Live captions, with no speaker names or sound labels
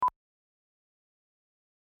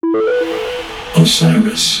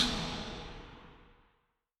Osiris.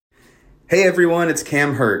 Hey everyone, it's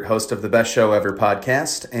Cam Hurt, host of the Best Show Ever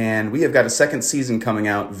podcast, and we have got a second season coming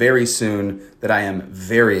out very soon that I am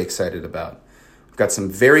very excited about. We've got some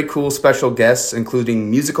very cool special guests,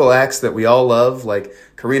 including musical acts that we all love, like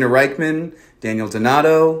Karina Reichman, Daniel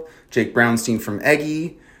Donato, Jake Brownstein from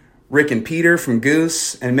Eggy, Rick and Peter from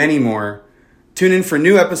Goose, and many more. Tune in for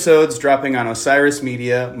new episodes dropping on Osiris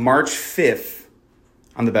Media March 5th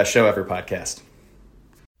on the Best Show Ever podcast.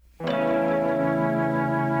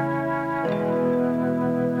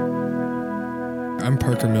 I'm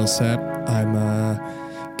Parker Millsap. I'm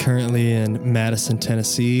currently in Madison,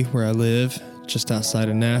 Tennessee, where I live, just outside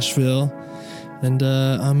of Nashville, and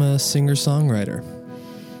I'm a singer-songwriter.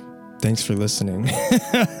 Thanks for listening.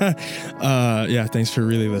 Thanks for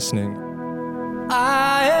really listening.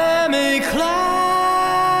 I am a cloud,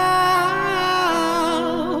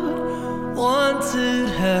 once it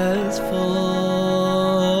has fallen.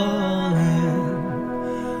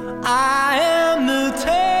 I am the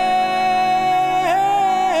tank,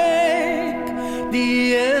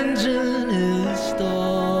 the engine is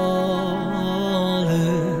stalling.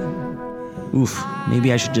 Oof,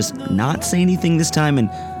 maybe I should just not say anything this time and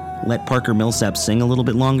let Parker Millsap sing a little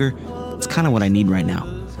bit longer. It's kind of what I need right now.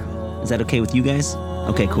 Is that okay with you guys?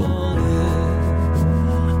 Okay, cool.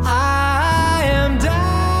 I am down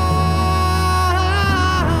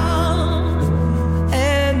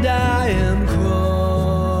and I am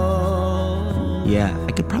crawling. Yeah,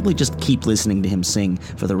 I could probably just keep listening to him sing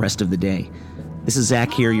for the rest of the day. This is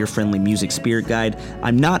Zach here, your friendly music spirit guide.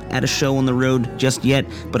 I'm not at a show on the road just yet,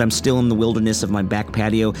 but I'm still in the wilderness of my back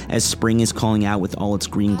patio as spring is calling out with all its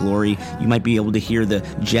green glory. You might be able to hear the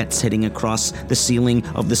jets heading across the ceiling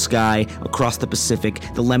of the sky, across the Pacific,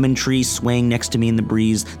 the lemon tree swaying next to me in the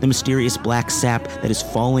breeze, the mysterious black sap that is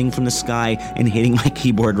falling from the sky and hitting my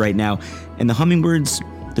keyboard right now, and the hummingbirds.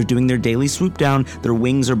 They're doing their daily swoop down. Their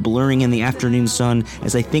wings are blurring in the afternoon sun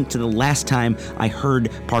as I think to the last time I heard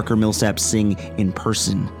Parker Millsap sing in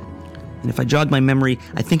person. And if I jog my memory,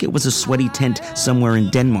 I think it was a sweaty tent somewhere in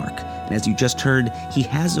Denmark. And as you just heard, he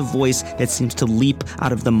has a voice that seems to leap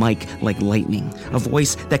out of the mic like lightning. A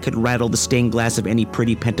voice that could rattle the stained glass of any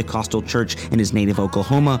pretty Pentecostal church in his native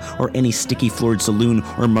Oklahoma, or any sticky floored saloon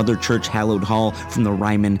or Mother Church hallowed hall from the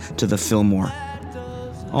Ryman to the Fillmore.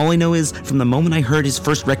 All I know is, from the moment I heard his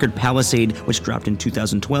first record, Palisade, which dropped in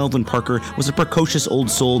 2012 when Parker was a precocious old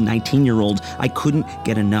soul 19-year-old, I couldn't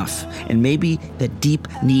get enough. And maybe that deep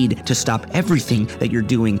need to stop everything that you're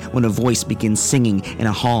doing when a voice begins singing in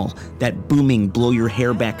a hall, that booming,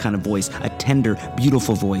 blow-your-hair-back kind of voice, a tender,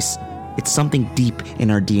 beautiful voice. It's something deep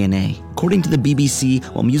in our DNA. According to the BBC,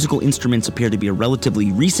 while musical instruments appear to be a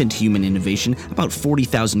relatively recent human innovation, about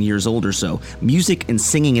 40,000 years old or so, music and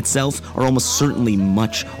singing itself are almost certainly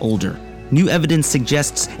much older. New evidence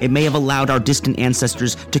suggests it may have allowed our distant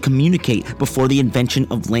ancestors to communicate before the invention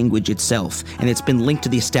of language itself, and it's been linked to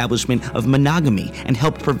the establishment of monogamy and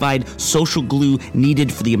helped provide social glue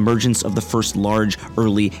needed for the emergence of the first large,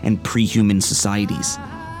 early, and pre-human societies.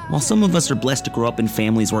 While some of us are blessed to grow up in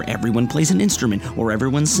families where everyone plays an instrument, or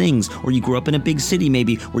everyone sings, or you grew up in a big city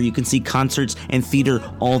maybe, where you can see concerts and theater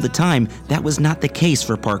all the time, that was not the case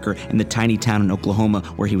for Parker in the tiny town in Oklahoma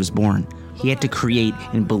where he was born. He had to create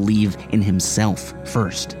and believe in himself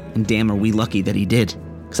first. And damn, are we lucky that he did.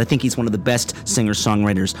 Because I think he's one of the best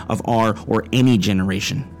singer-songwriters of our or any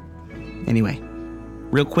generation. Anyway,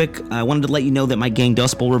 real quick, I wanted to let you know that my gang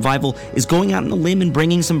Dust Bowl Revival is going out on a limb and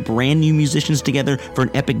bringing some brand new musicians together for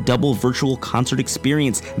an epic double virtual concert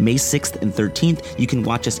experience May 6th and 13th. You can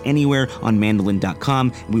watch us anywhere on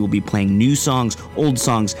mandolin.com. We will be playing new songs, old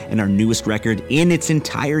songs, and our newest record in its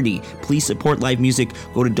entirety. Please support live music.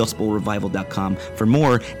 Go to dustbowlrevival.com for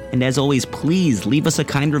more. And as always, please leave us a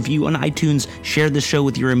kind review on iTunes. Share the show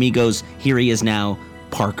with your amigos. Here he is now,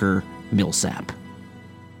 Parker Millsap.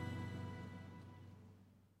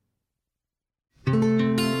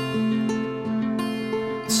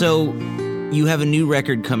 So, you have a new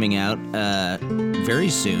record coming out very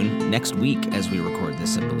soon, next week as we record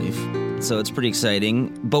this, I believe. So it's pretty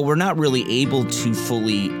exciting, but we're not really able to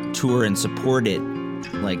fully tour and support it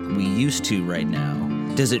like we used to right now.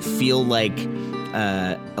 Does it feel like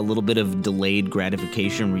a little bit of delayed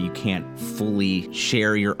gratification where you can't fully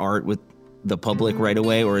share your art with the public right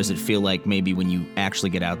away, or does it feel like maybe when you actually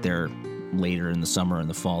get out there later in the summer and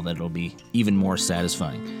the fall that it'll be even more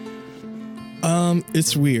satisfying?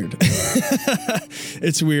 It's weird.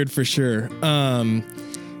 It's weird for sure.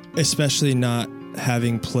 Especially not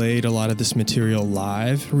having played a lot of this material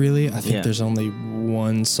live, really. I think there's only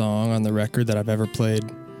one song on the record that I've ever played.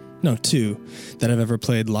 No, two that I've ever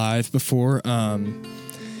played live before.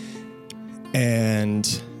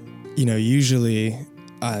 And, you know, usually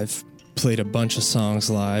I've played a bunch of songs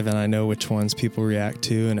live and I know which ones people react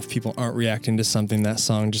to. And if people aren't reacting to something, that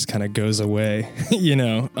song just kind of goes away, you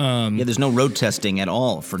know? Yeah, there's no road testing at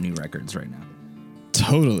all for new records right now.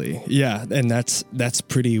 Totally. Yeah. And that's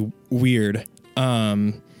pretty weird.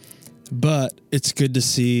 But it's good to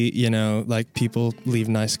see, you know, like people leave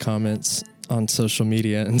nice comments on social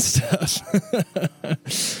media and stuff.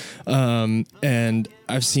 And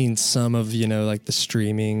I've seen some of, you know, like the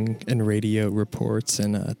streaming and radio reports,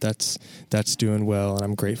 and that's doing well, and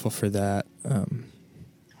I'm grateful for that.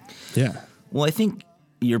 Yeah. Well, I think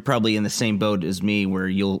you're probably in the same boat as me, where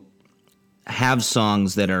you'll have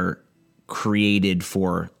songs that are created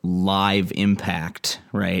for live impact,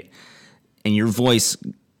 right? And your voice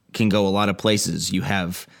can go a lot of places. You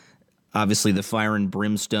have obviously the fire and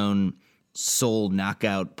brimstone soul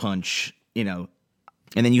knockout punch, you know,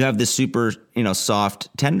 and then you have this super, you know, soft,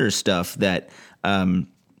 tender stuff that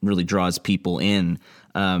really draws people in.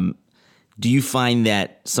 Do you find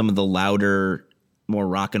that some of the louder, more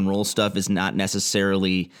rock and roll stuff is not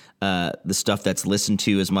necessarily the stuff that's listened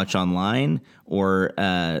to as much online, or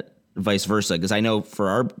vice versa? Because I know for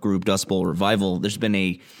our group, Dust Bowl Revival, there's been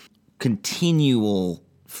a continual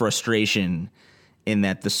frustration in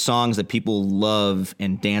that the songs that people love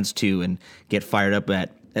and dance to and get fired up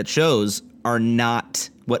at shows are not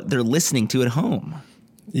what they're listening to at home.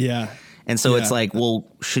 Yeah. And so it's like, well,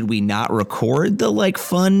 should we not record the like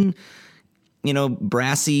fun, you know,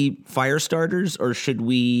 brassy fire starters, or should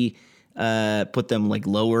we put them like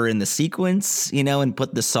lower in the sequence, you know, and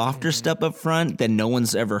put the softer stuff up front that no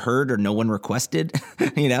one's ever heard or no one requested,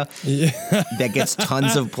 you know, that gets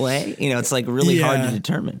tons of play. You know, it's like really hard to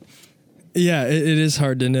determine. Yeah, it is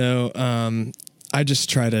hard to know. I just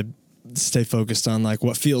try to stay focused on like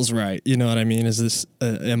what feels right. You know what I mean? Is this,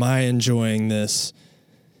 am I enjoying this?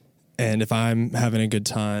 And if I'm having a good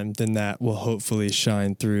time, then that will hopefully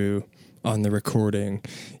shine through on the recording,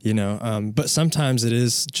 you know? But sometimes it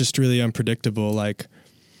is just really unpredictable. Like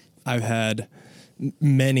I've had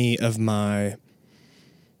many of my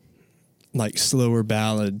like slower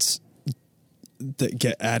ballads that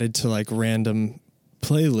get added to like random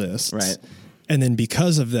playlists. Right. And then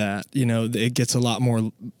because of that, you know, it gets a lot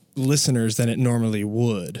more listeners than it normally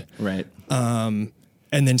would. Right.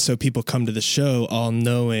 And then so people come to the show all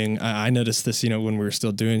knowing, I noticed this, you know, when we were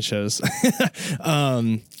still doing shows,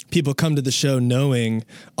 people come to the show knowing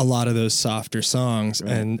a lot of those softer songs,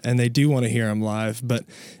 right, and they do want to hear them live, but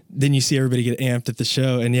then you see everybody get amped at the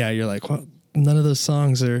show, and yeah, you're like, well, none of those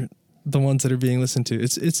songs are the ones that are being listened to.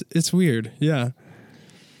 It's weird. Yeah.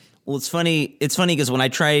 Well, it's funny because when I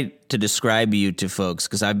try to describe you to folks,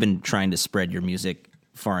 because I've been trying to spread your music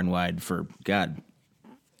far and wide for,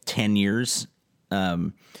 10 years.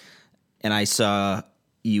 And I saw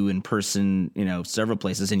you in person, you know, several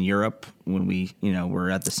places in Europe when we, you know,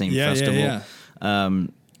 were at the same festival. Yeah.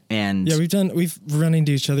 And yeah, we've run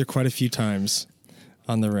into each other quite a few times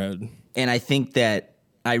on the road. And I think that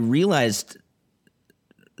I realized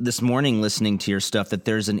this morning listening to your stuff that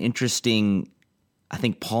there's an interesting, I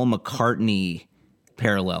think, Paul McCartney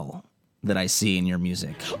parallel that I see in your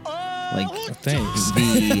music. Like, thanks.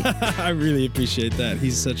 I really appreciate that.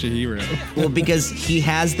 He's such a hero. Well, because he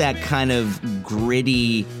has that kind of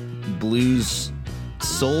gritty blues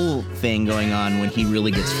soul thing going on when he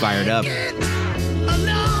really gets fired up.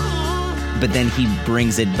 But then he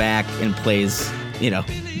brings it back and plays, you know,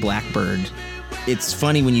 Blackbird. It's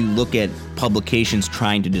funny when you look at publications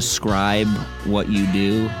trying to describe what you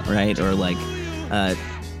do, right? Or like,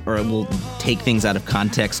 or we'll take things out of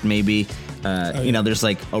context maybe. You know, there's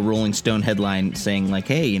like a Rolling Stone headline saying like,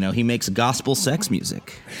 hey, you know, he makes gospel sex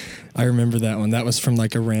music. I remember that one. That was from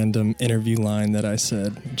like a random interview line that I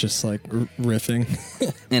said, just like riffing.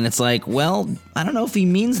 And it's like, well, I don't know if he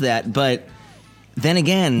means that, but then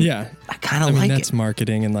again, yeah, I kind of like that's it.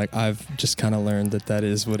 Marketing, and like I've just kind of learned that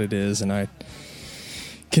is what it is, and I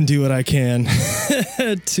can do what I can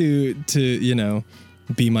to you know,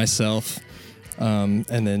 be myself, and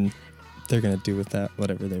then they're gonna do with that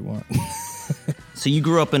whatever they want. So you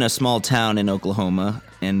grew up in a small town in Oklahoma,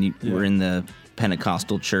 and you were in the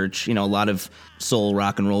Pentecostal church. You know, a lot of soul,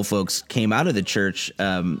 rock and roll folks came out of the church.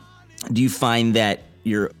 Do you find that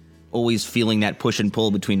you're always feeling that push and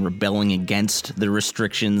pull between rebelling against the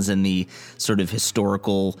restrictions and the sort of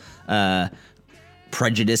historical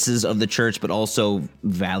prejudices of the church, but also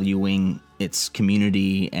valuing its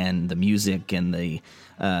community and the music and the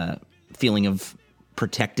feeling of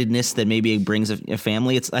protectedness that maybe brings a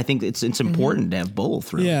family? I think it's important to have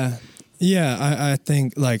both. Really. Yeah. I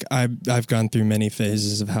think like I've gone through many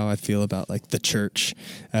phases of how I feel about like the church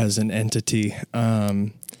as an entity.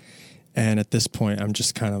 And at this point, I'm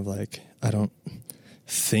just kind of like, I don't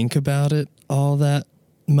think about it all that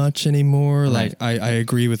much anymore. Right. Like I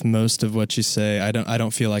agree with most of what you say. I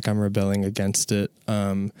don't feel like I'm rebelling against it.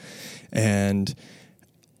 And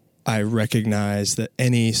I recognize that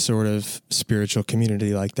any sort of spiritual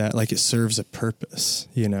community like that, like it serves a purpose,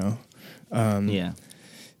 you know? Yeah.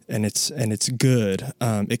 And it's good.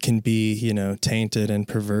 It can be, you know, tainted and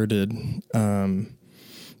perverted.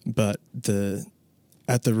 But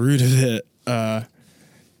at the root of it,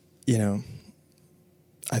 you know,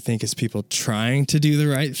 I think it's people trying to do the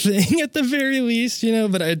right thing at the very least, you know,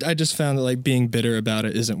 but I just found that like being bitter about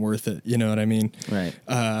it isn't worth it. You know what I mean? Right.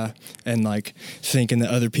 And like thinking that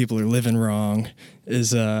other people are living wrong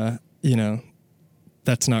is, you know,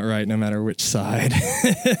 that's not right no matter which side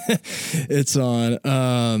it's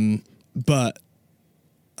on. But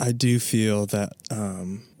I do feel that,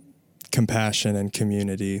 compassion and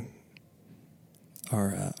community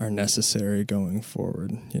are necessary going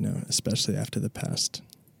forward, you know, especially after the past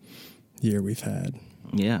year we've had.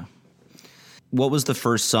 Yeah. What was the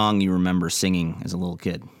first song you remember singing as a little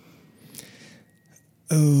kid?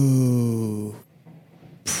 Oh,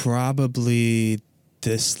 probably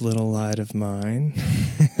This Little Light of Mine.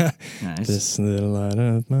 Nice. This little light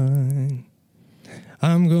of mine,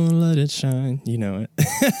 I'm gonna let it shine. You know it.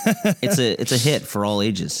 It's a hit for all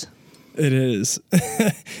ages. It is.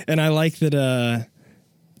 And I like that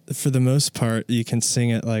for the most part you can sing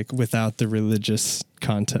it like without the religious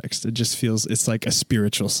context. It just feels it's like a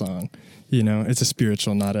spiritual song. You know, it's a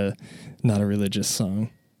spiritual, not a religious song.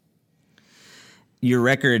 Your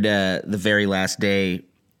record, The Very Last Day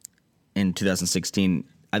in 2016,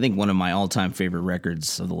 I think one of my all-time favorite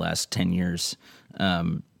records of the last 10 years.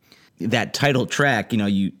 That title track, you know,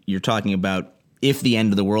 you're talking about if the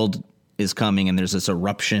end of the world is coming and there's this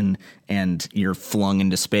eruption and you're flung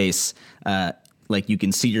into space, like you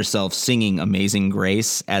can see yourself singing Amazing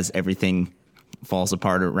Grace as everything falls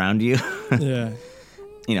apart around you. Yeah.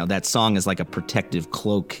 You know, that song is like a protective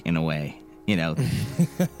cloak in a way, you know.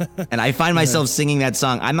 And I find myself singing that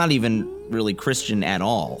song. I'm not even really Christian at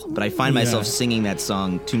all, but I find myself singing that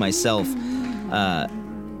song to myself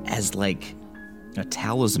as like a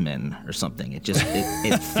talisman or something. It just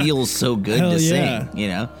it feels so good to sing, you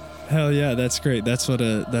know. Hell yeah, that's great. That's what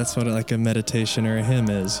like a meditation or a hymn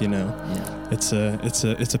is, you know. Yeah.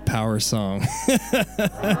 It's a power song.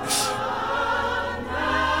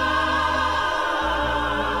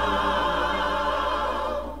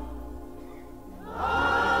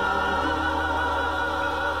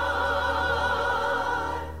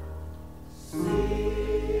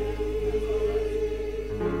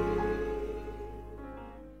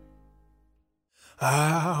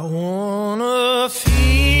 I wanna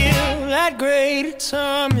feel that great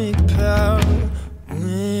atomic power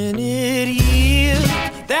when it yields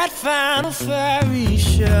that final fiery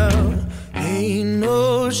shower. Ain't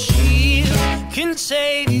no shield can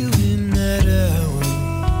save you in that hour,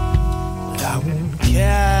 but I won't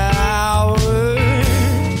cower.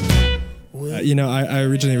 You know, I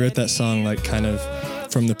originally wrote that song like kind of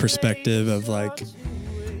from the perspective of like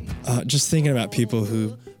just thinking about people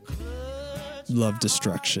who love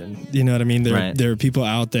destruction. You know what I mean? There are people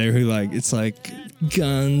out there who like, it's like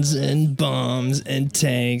guns and bombs and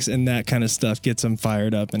tanks and that kind of stuff gets them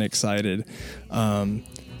fired up and excited. And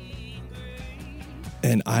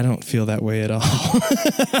I don't feel that way at all.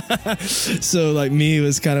 So like me, it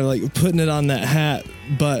was kind of like putting it on that hat,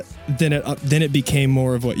 but then it became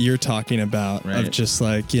more of what you're talking about, of just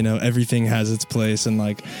like, you know, everything has its place. And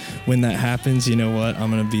like when that happens, you know what, I'm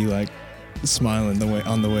going to be like smiling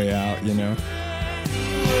on the way out, you know?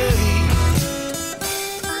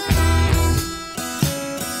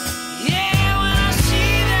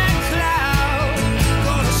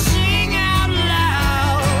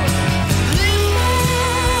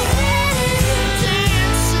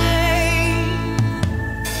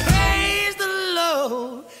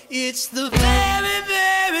 It's the very,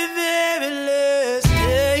 very, very last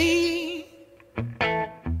day.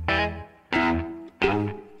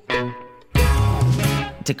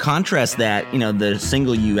 To contrast that, you know, the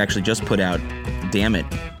single you actually just put out, Damn It,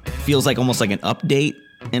 feels like almost like an update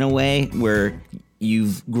in a way where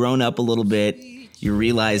you've grown up a little bit. You're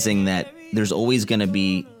realizing that there's always going to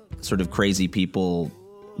be sort of crazy people.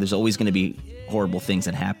 There's always going to be horrible things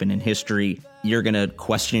that happen in history. You're going to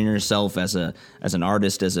question yourself as an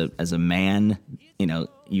artist, as a man. You know,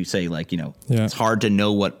 you say like, you know, it's hard to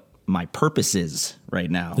know what my purpose is right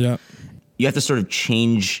now. Yeah. You have to sort of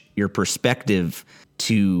change your perspective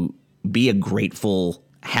to be a grateful,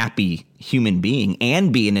 happy human being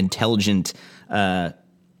and be an intelligent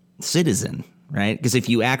citizen, right? Because if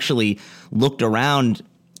you actually looked around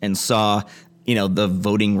and saw, the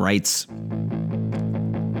voting rights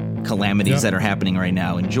calamities that are happening right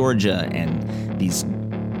now in Georgia and these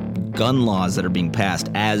gun laws that are being passed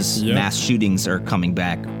as mass shootings are coming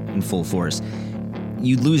back in full force,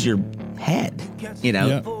 you lose your head,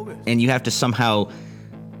 and you have to somehow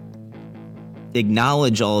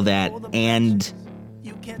acknowledge all that and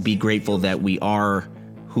be grateful that we are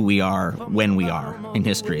who we are when we are in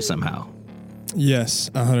history somehow. Yes,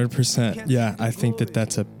 100%. Yeah, I think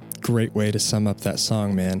that's a great way to sum up that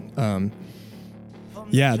song, man.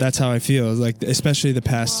 Yeah, that's how I feel. Like, especially the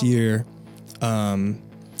past year, I've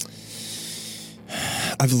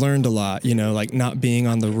learned a lot, like not being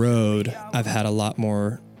on the road, I've had a lot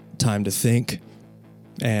more time to think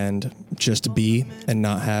and just be and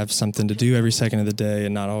not have something to do every second of the day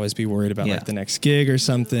and not always be worried about like the next gig or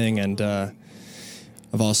something. And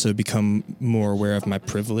I've also become more aware of my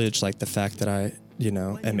privilege, like the fact that I,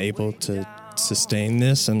 am able to sustain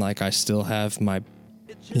this and like I still have my,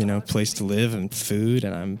 place to live and food,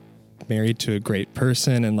 and I'm married to a great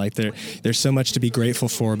person, and like there's so much to be grateful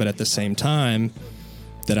for, but at the same time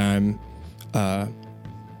that I'm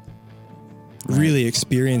really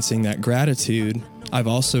experiencing that gratitude, I've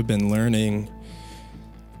also been learning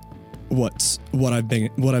what I've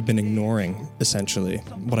been ignoring, essentially,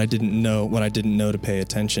 what I didn't know to pay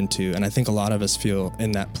attention to. And I think a lot of us feel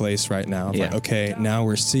in that place right now of like, okay, now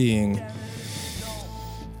we're seeing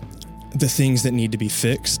the things that need to be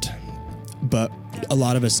fixed, but a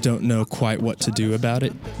lot of us don't know quite what to do about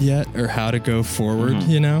it yet or how to go forward,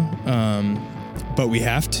 but we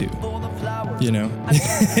have to, we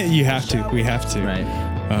have to. Right.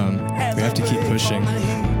 We have to keep pushing.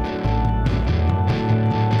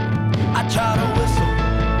 I try to whistle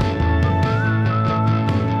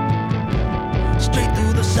straight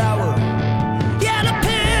through the sour. Yeah, the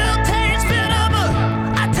pill tastes bitter, but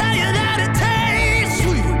I tell you that it tastes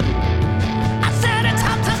sweet. I said it's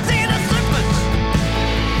hard to see the surface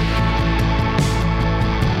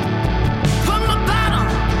from the bottom.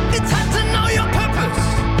 It's hard to know your purpose.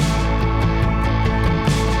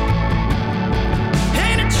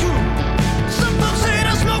 Ain't it true? Some folks say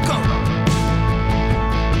to smoke 'em.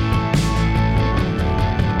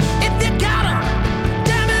 If you got 'em,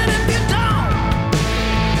 damn it if you don't.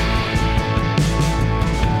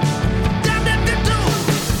 Damn if you do.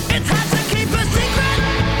 It's hard to keep a secret,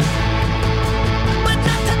 but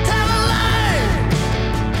not to tell a lie.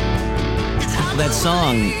 It's hard That to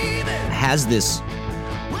song believe it has this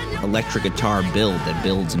when you're electric guitar build that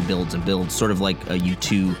builds and builds and builds, sort of like a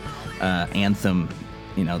U2 anthem,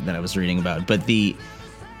 that I was reading about. But the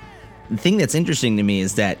thing that's interesting to me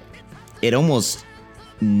is that it almost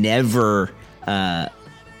never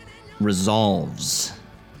resolves.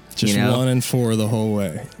 Just 1 and 4 the whole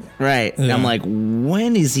way. Right. And Yeah. I'm like,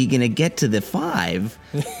 when is he going to get to the 5?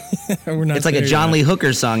 We're not It's like a there John yet. Lee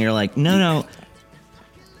Hooker song. You're like, no.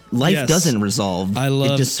 Life Yes. doesn't resolve. I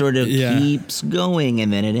it just sort of yeah. keeps going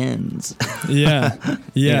and then it ends. Yeah.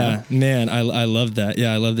 Man, I love that.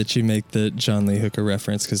 Yeah, I love that you make the John Lee Hooker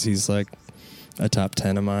reference because he's like a top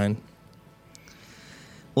 10 of mine.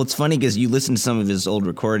 Well, it's funny because you listen to some of his old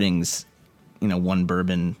recordings, one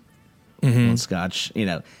bourbon, one scotch,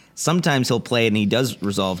 sometimes he'll play it and he does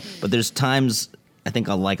resolve, but there's times, I think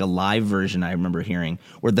like a live version I remember hearing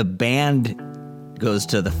where the band goes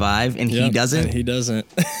to the 5 and he doesn't. And he doesn't.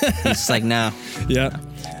 He's just like, no. Yeah.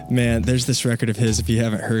 Man, there's this record of his, if you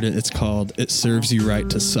haven't heard it, it's called It Serves You Right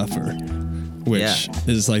to Suffer, which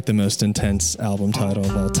is like the most intense album title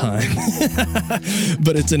of all time.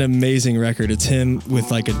 But it's an amazing record. It's him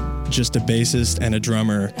with like just a bassist and a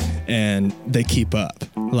drummer, and they keep up.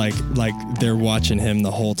 Like they're watching him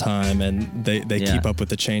the whole time, and they keep up with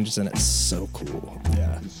the changes, and it's so cool.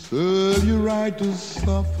 Yeah. Serve you right to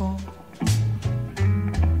suffer.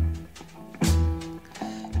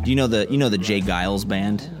 Do you know the Jay Giles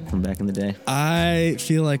band from back in the day? I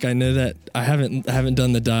feel like I know that. I haven't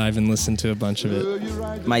done the dive and listened to a bunch of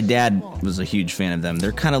it. My dad was a huge fan of them.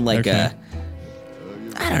 They're kind of like Okay.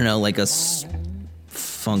 like a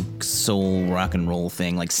funk soul rock and roll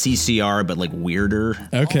thing, like CCR but like weirder.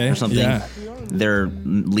 Okay, or something. yeah. Their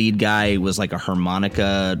lead guy was like a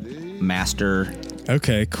harmonica master.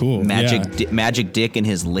 Okay, cool. Magic Dick and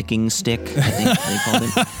his licking stick, I think they called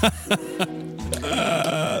it.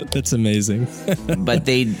 That's amazing. But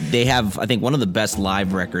they have, I think, one of the best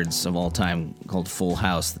live records of all time called Full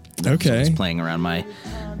House. Okay. I was playing around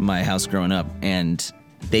my house growing up, and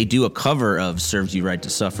they do a cover of Serves You Right to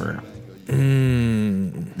Suffer.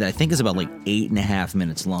 That I think is about like 8.5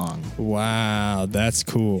 minutes long. Wow, that's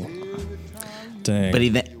cool. Dang.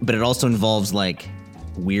 But it also involves like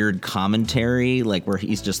weird commentary, like where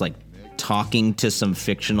he's just like talking to some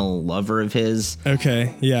fictional lover of his.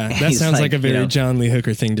 Okay, yeah, that He's sounds like a very you know, John Lee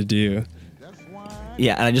Hooker thing to do.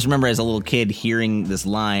 Yeah, and I just remember as a little kid hearing this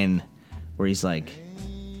line where he's like,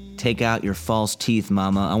 "Take out your false teeth,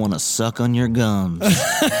 mama. I want to suck on your gums."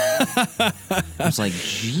 I was like,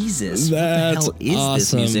 Jesus, That's what the hell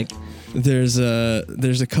is awesome. this music?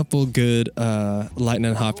 There's a couple good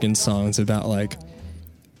Lightning Hopkins songs about like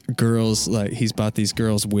girls, like he's bought these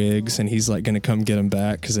girls wigs and he's like gonna come get them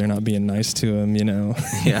back because they're not being nice to him, you know.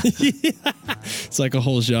 Yeah. It's like a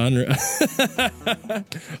whole genre.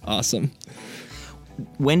 Awesome.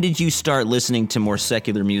 When did you start listening to more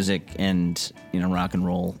secular music and, you know, rock and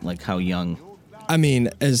roll? Like, how young? I mean,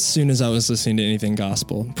 as soon as I was listening to anything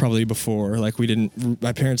gospel, probably before. Like,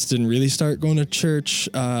 my parents didn't really start going to church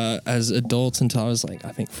as adults until I was like,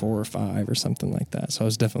 I think 4 or 5 or something like that. So I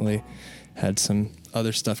was definitely had some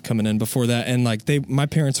other stuff coming in before that. And like, my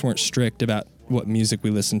parents weren't strict about what music we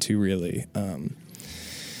listened to really.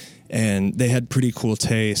 And they had pretty cool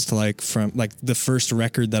taste. Like the first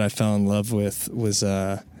record that I fell in love with was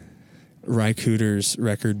Ry Cooder's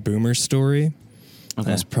record Boomer Story. Okay.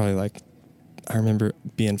 I was probably like, I remember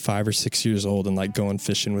being 5 or 6 years old and like going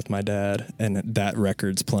fishing with my dad and that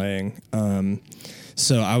record's playing.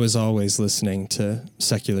 So I was always listening to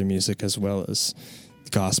secular music as well as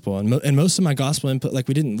gospel. And most of my gospel input, like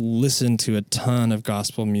we didn't listen to a ton of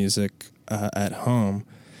gospel music at home,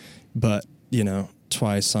 but, you know,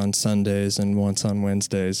 twice on Sundays and once on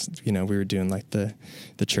Wednesdays, you know, we were doing like the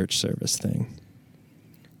church service thing.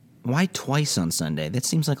 Why twice on Sunday? That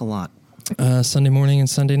seems like a lot. Sunday morning and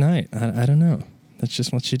Sunday night. I don't know. That's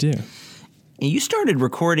just what you do. You started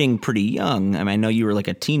recording pretty young. I mean, I know you were like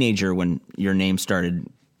a teenager when your name started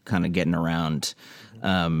kind of getting around.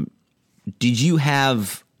 Did you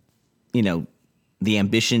have, you know, the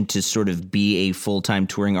ambition to sort of be a full-time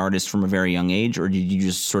touring artist from a very young age, or did you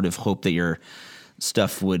just sort of hope that your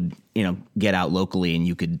stuff would, you know, get out locally and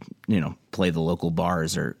you could, you know, play the local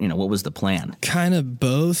bars, or, you know, what was the plan? Kind of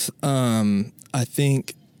both. I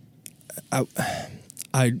think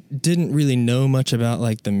I didn't really know much about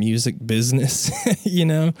like the music business, you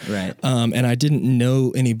know? Right. And I didn't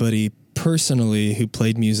know anybody personally who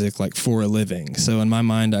played music like for a living. So in my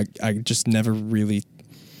mind, I just never really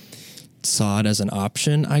saw it as an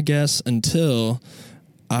option, I guess, until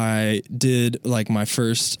I did like my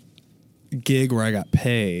first gig where I got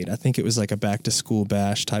paid. I think it was like a back to school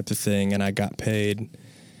bash type of thing, and I got paid,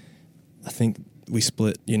 I think we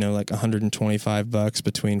split, you know, like $125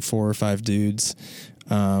 between 4 or 5 dudes.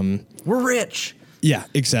 We're rich. Yeah,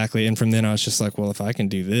 exactly. And from then I was just like, well, if I can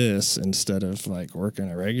do this instead of like working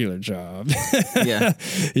a regular job, Yeah.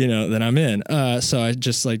 you know, then I'm in. So I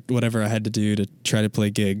just like whatever I had to do to try to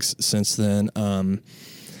play gigs since then.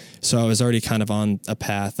 So I was already kind of on a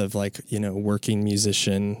path of like, you know, working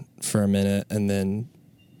musician for a minute, and then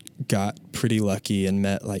got pretty lucky and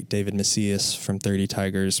met like David Macias from 30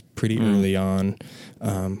 Tigers pretty early on,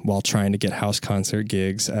 while trying to get house concert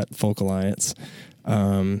gigs at Folk Alliance.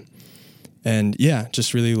 And yeah,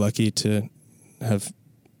 just really lucky to have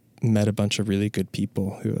met a bunch of really good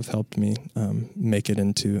people who have helped me make it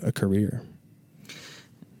into a career.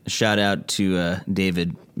 Shout out to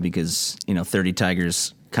David, because, you know, 30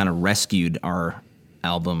 Tigers kind of rescued our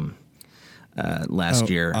album last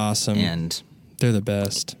year. Awesome. And They're the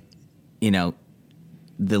best. You know,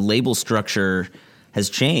 the label structure has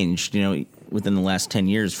changed, you know, within the last 10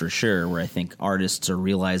 years for sure, where I think artists are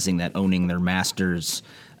realizing that owning their masters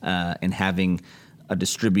and having a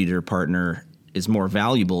distributor partner is more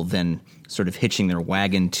valuable than sort of hitching their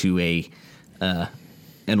wagon to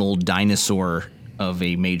an old dinosaur of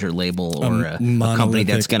a major label or a company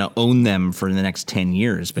that's going to own them for the next 10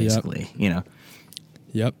 years, basically, you know?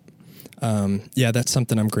 Yep. Yeah, that's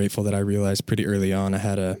something I'm grateful that I realized pretty early on. I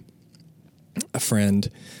had a friend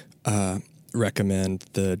recommend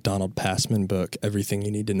the Donald Passman book, Everything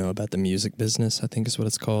You Need to Know About the Music Business, I think is what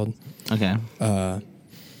it's called. Okay.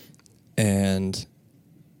 And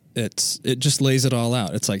it just lays it all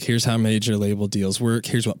out. It's like, here's how major label deals work.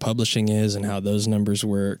 Here's what publishing is and how those numbers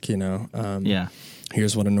work, you know. Yeah.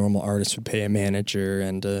 Here's what a normal artist would pay a manager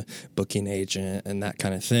and a booking agent and that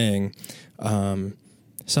kind of thing.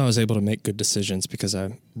 So I was able to make good decisions because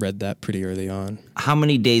I read that pretty early on. How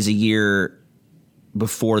many days a year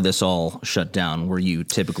before this all shut down were you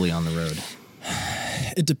typically on the road?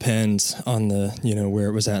 It depends on the, you know, where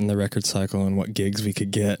it was at in the record cycle and what gigs we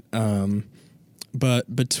could get.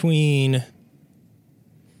 But between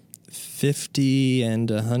 50 and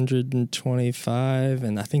 125,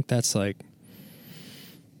 and I think that's like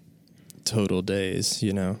total days,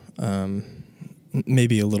 you know,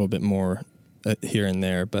 maybe a little bit more here and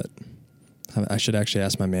there, but I should actually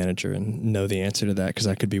ask my manager and know the answer to that, because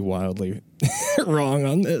I could be wildly wrong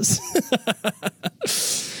on this.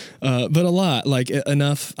 But a lot, like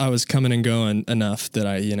enough. I was coming and going enough that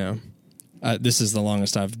this is the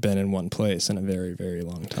longest I've been in one place in a very, very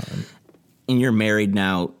long time. And you're married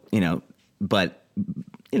now, but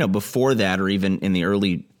before that, or even in the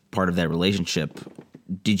early part of that relationship,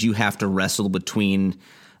 did you have to wrestle between,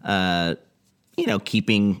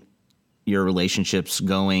 keeping your relationships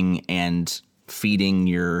going and feeding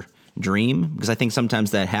your dream? Because I think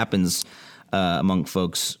sometimes that happens among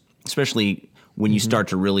folks, especially when you start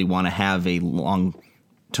to really want to have a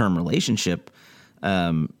long-term relationship.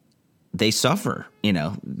 They suffer,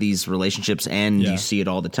 these relationships, and you see it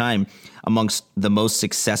all the time amongst the most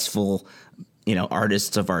successful,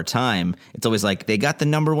 artists of our time. It's always like they got the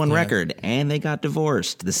number one record and they got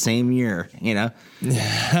divorced the same year, Yeah.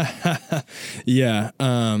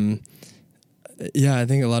 I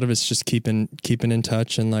think a lot of it's just keeping in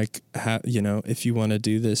touch, and like, if you want to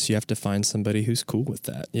do this, you have to find somebody who's cool with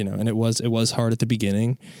that, and it was hard at the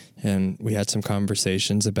beginning, and we had some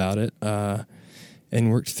conversations about it, and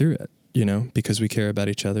worked through it, because we care about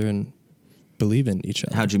each other and believe in each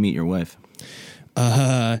other. How'd you meet your wife?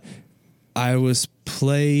 I was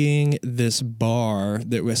playing this bar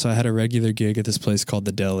so I had a regular gig at this place called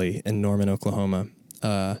The Deli in Norman, Oklahoma,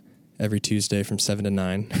 every Tuesday from 7 to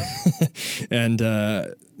 9. And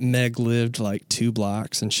Meg lived like 2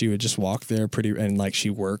 blocks, and she would just walk there and like she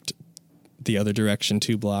worked the other direction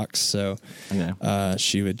 2 blocks. So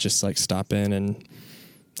she would just like stop in and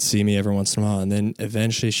see me every once in a while. And then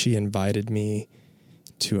eventually she invited me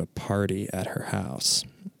to a party at her house.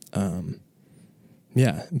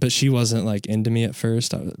 But she wasn't like into me at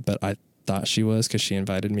first, but I thought she was, because she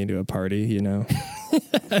invited me to a party,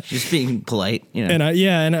 Just being polite, And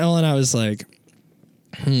I was like,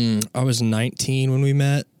 I was 19 when we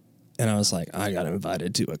met, and I was like, I got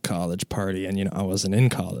invited to a college party, and I wasn't in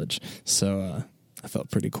college, so I felt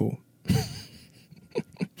pretty cool.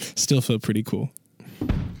 Still feel pretty cool.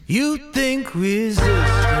 You think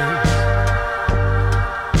resistance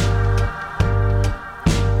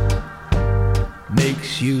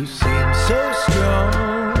makes you seem so strong.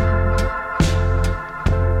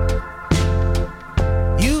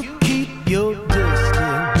 You keep your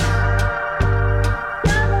distance,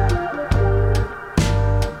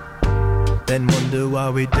 then wonder why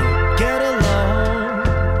we don't get along.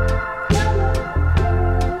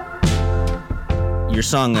 Your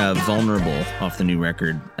song Vulnerable off the new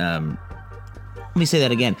record, let me say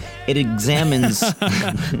that again. It examines...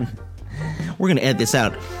 We're going to edit this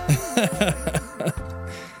out.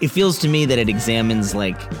 It feels to me that it examines,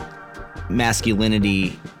 like,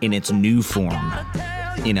 masculinity in its new form.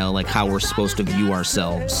 Like how we're supposed to view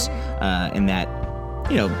ourselves, and that,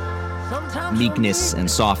 meekness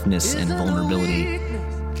and softness and vulnerability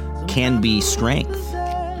can be strength,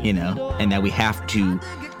 and that we have to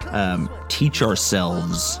teach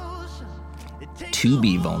ourselves to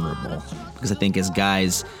be vulnerable. Because I think as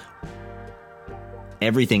guys,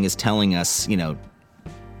 everything is telling us,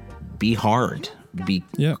 be hard, be,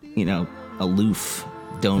 aloof.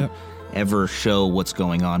 Don't ever show what's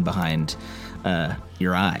going on behind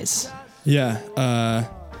your eyes. Yeah.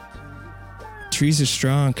 Trees are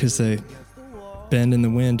strong because they bend in the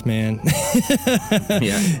wind, man.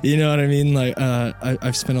 Yeah. You know what I mean? Like,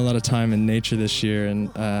 I've spent a lot of time in nature this year, and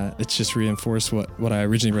it's just reinforced what I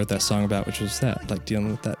originally wrote that song about, which was that, like, dealing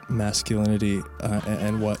with that masculinity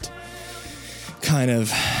and what kind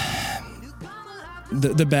of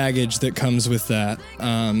the baggage that comes with that,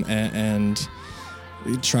 and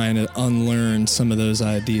trying to unlearn some of those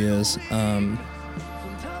ideas,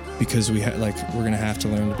 because we're gonna have to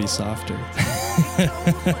learn to be softer. You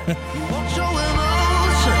won't show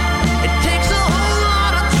emotion. It takes a whole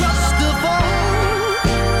lot of trust to fall.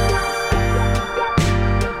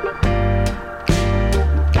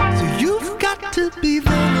 So you've got to be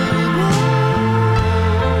vulnerable.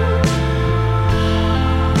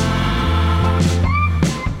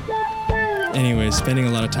 Anyway, spending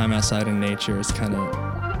a lot of time outside in nature is kind of,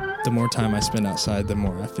 the more time I spend outside, the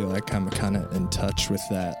more I feel like I'm kind of in touch with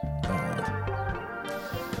that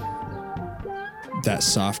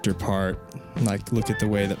softer part. Like, look at the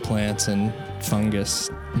way that plants and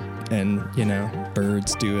fungus and,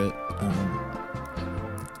 birds do it.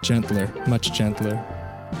 Gentler, much gentler.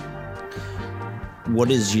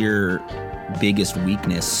 What is your biggest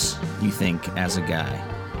weakness, you think, as a guy?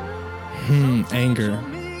 Anger.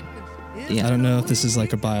 Yeah. I don't know if this is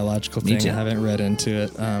like a biological Me thing. too. I haven't read into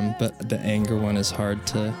it, but the anger one is hard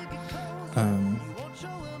to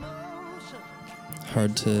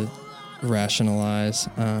rationalize.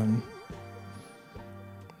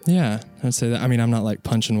 Yeah, I'd say that. I mean, I'm not like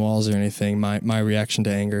punching walls or anything. My reaction to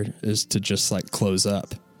anger is to just like close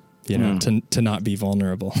up, you know, to not be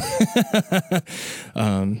vulnerable.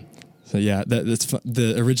 So yeah, that's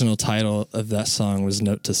the original title of that song was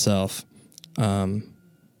Note to Self,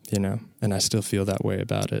 you know, and I still feel that way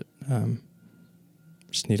about it.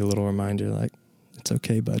 Just need a little reminder, like, it's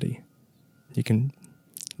okay, buddy. You can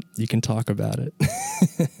talk about it.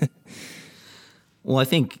 Well, I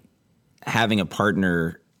think having a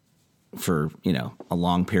partner for, you know, a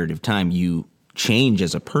long period of time, you change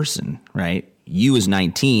as a person, right? You as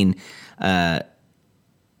 19, when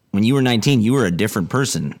you were 19, you were a different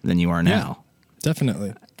person than you are now.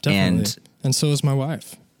 Definitely. And so is my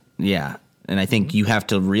wife. Yeah. And I think you have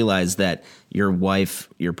to realize that your wife,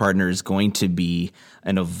 your partner is going to be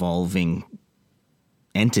an evolving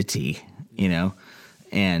entity, you know,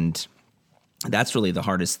 and that's really the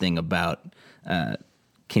hardest thing about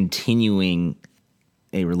continuing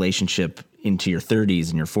a relationship into your 30s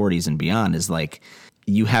and your 40s and beyond is like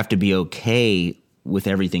you have to be okay with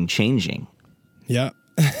everything changing. Yeah.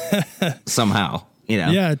 Somehow, you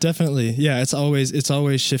know. Yeah, definitely. Yeah, it's always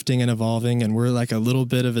shifting and evolving, and we're like a little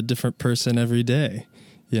bit of a different person every day,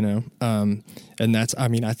 you know. And that's, I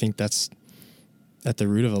mean, I think that's at the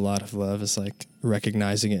root of a lot of love, is like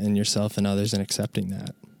recognizing it in yourself and others and accepting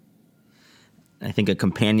that. I think a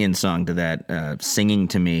companion song to that, Singing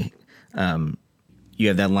to Me, you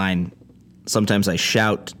have that line, sometimes I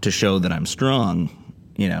shout to show that I'm strong,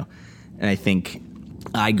 you know. And I think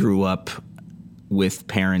I grew up with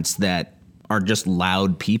parents that are just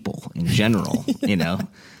loud people in general, you know.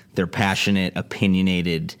 They're passionate,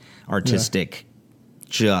 opinionated, artistic,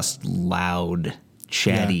 just loud,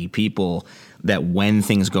 chatty people that when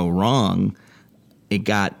things go wrong, it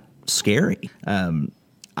got scary.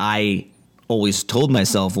 I always told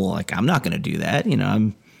myself, well, like, I'm not going to do that. You know,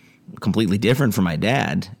 I'm completely different from my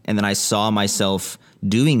dad. And then I saw myself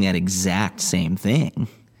doing that exact same thing,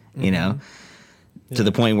 you know, to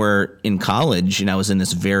the point where in college, and I was in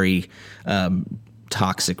this very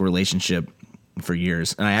toxic relationship for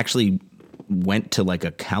years. And I actually went to like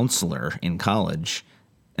a counselor in college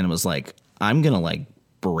and was like, I'm going to like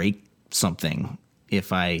break something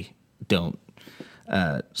if I don't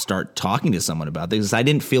start talking to someone about this. Because I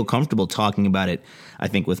didn't feel comfortable talking about it, I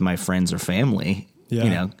think, with my friends or family, you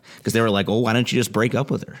know, because they were like, oh, why don't you just break up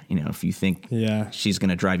with her? You know, if you think she's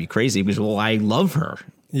going to drive you crazy, because, well, I love her.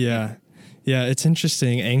 Yeah. Yeah, it's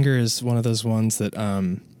interesting. Anger is one of those ones that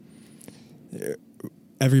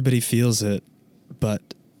everybody feels it, but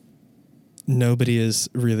nobody is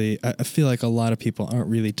really, I feel like a lot of people aren't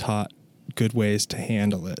really taught good ways to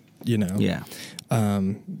handle it, you know? Yeah.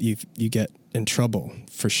 You get in trouble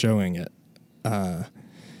for showing it.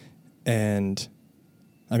 And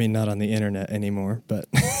I mean, not on the internet anymore, but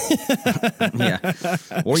yeah.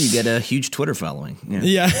 Or you get a huge Twitter following.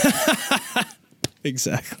 Yeah.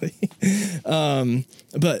 Exactly.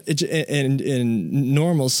 But in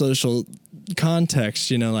normal social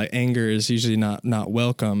context, you know, like anger is usually not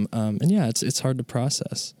welcome. And yeah, it's hard to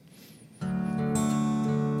process.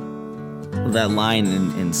 That line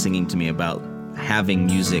in Singing to Me about having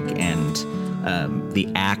music and the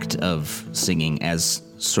act of singing as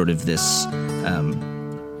sort of this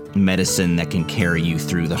medicine that can carry you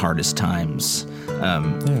through the hardest times.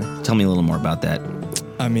 Tell me a little more about that.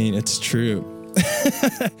 I mean, it's true.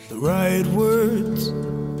 The right words,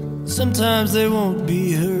 sometimes they won't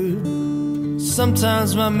be heard.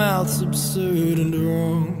 Sometimes my mouth's absurd and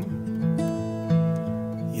wrong.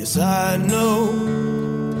 Yes, I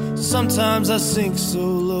know. Sometimes I sink so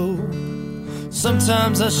low.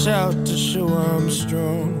 Sometimes I shout to show I'm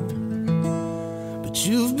strong. But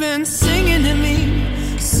you've been singing to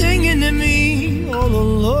me all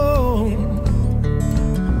alone.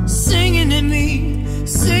 Singing to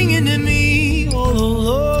me all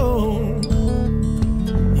alone.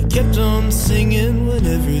 You kept on singing when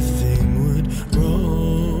everything went wrong.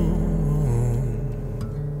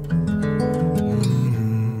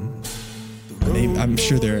 I'm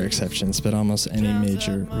sure there are exceptions, but almost any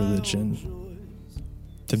major religion,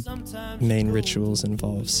 the main rituals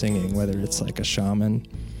involve singing, whether it's like a shaman,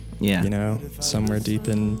 you know, somewhere deep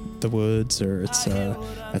in the woods, or it's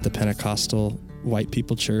at the Pentecostal white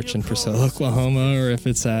people church in Priscilla, Oklahoma, or if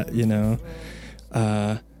it's at, you know,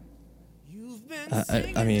 I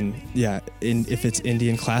mean, yeah, if it's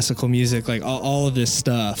Indian classical music, like all of this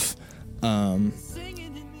stuff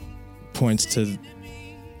points to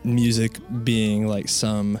music being like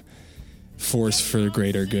some force for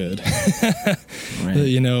greater good, right.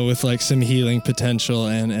 You know, with like some healing potential,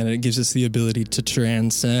 and it gives us the ability to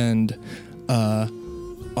transcend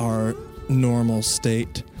our normal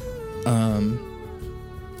state.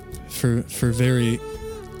 for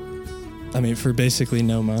basically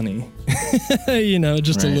no money.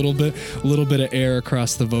 Just a little bit of air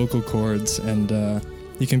across the vocal cords, and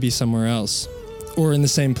you can be somewhere else, or in the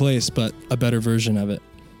same place, but a better version of it.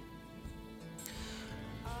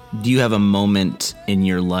 Do you have a moment in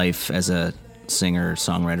your life as a singer,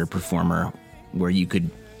 songwriter, performer where you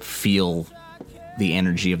could feel the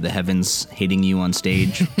energy of the heavens hitting you on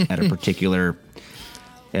stage at a particular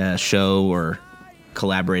show or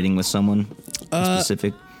collaborating with someone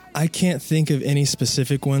specific? I can't think of any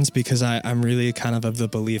specific ones because I'm really kind of the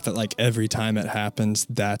belief that like every time it happens,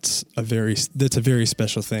 that's a very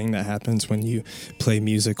special thing that happens when you play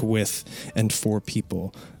music with and for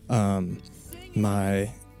people.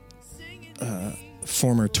 My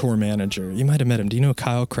former tour manager, you might have met him. Do you know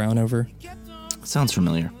Kyle Crownover? Sounds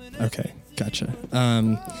familiar. Okay, gotcha.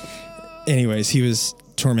 Anyways, he was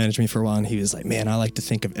tour managing me for a while, and he was like, man, I like to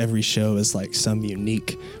think of every show as like some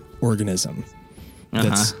unique organism.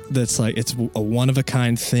 That's like, it's a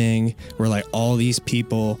one-of-a-kind thing where like all these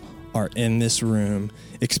people are in this room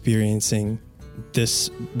experiencing this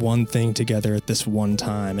one thing together at this one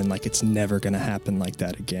time, and like it's never going to happen like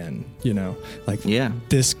that again,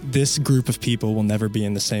 this group of people will never be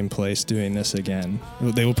in the same place doing this again.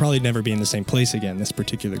 They will probably never be in the same place again, this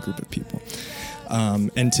particular group of people.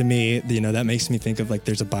 And to me, that makes me think of like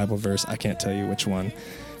there's a Bible verse, I can't tell you which one,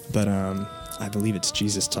 but I believe it's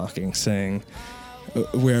Jesus talking, saying,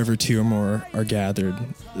 wherever two or more are gathered,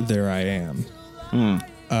 there I am.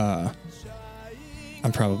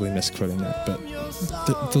 I'm probably misquoting that, but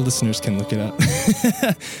the listeners can look it up.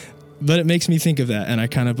 But it makes me think of that, and I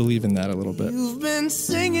kind of believe in that a little bit. You've been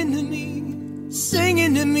singing to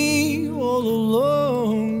me all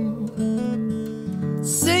along.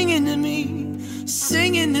 Singing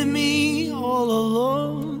to me all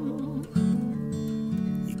along.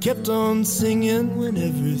 You kept on singing when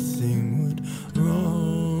everything went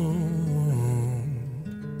wrong.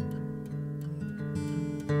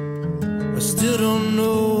 I still don't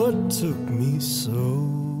know what took me so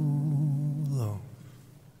long.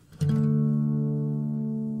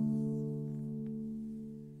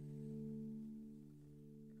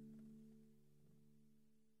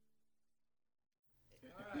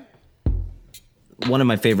 One of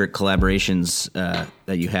my favorite collaborations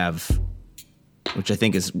that you have, which I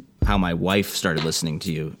think is how my wife started listening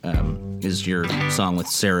to you, is your song with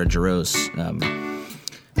Sarah Jarosz,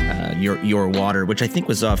 Your Water, which I think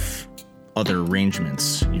was off other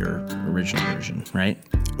arrangements, your original version, right?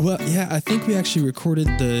 Well, yeah, I think we actually recorded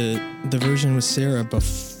the version with Sarah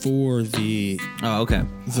before the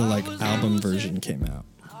album version came out.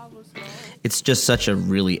 It's just such a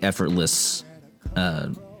really effortless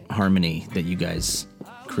harmony that you guys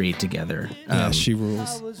create together. Yeah, she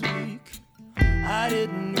rules. I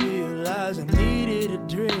didn't realize I needed a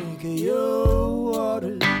drink of your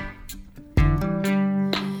water.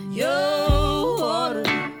 Your water.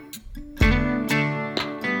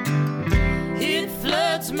 It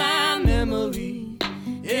floods my memory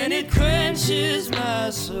and it quenches my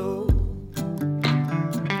soul.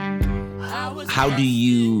 How do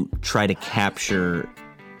you try to capture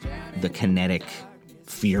the kinetic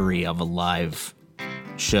fury of a live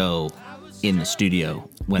show in the studio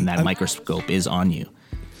when that microscope is on you?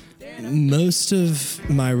 Most of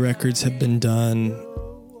my records have been done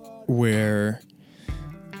where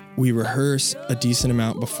we rehearse a decent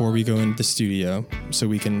amount before we go into the studio so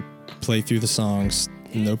we can play through the songs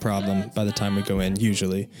no problem by the time we go in,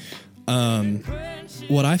 usually.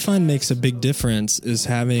 What I find makes a big difference is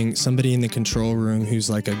having somebody in the control room who's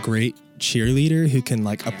like a great cheerleader who can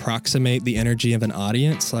like approximate the energy of an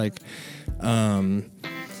audience. Like,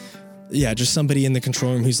 just somebody in the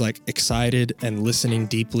control room who's like excited and listening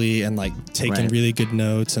deeply and like taking really good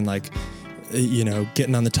notes and like,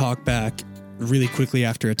 getting on the talk back really quickly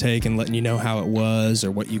after a take and letting you know how it was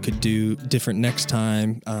or what you could do different next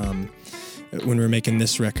time. When we were making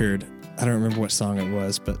this record, I don't remember what song it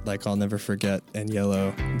was, but like I'll never forget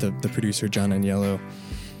Agnello, the producer John Agnello,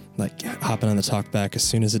 like hopping on the talkback as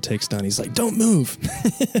soon as the take's done. He's like, "Don't move,"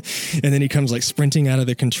 and then he comes like sprinting out of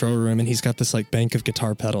the control room, and he's got this like bank of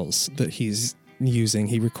guitar pedals that he's using.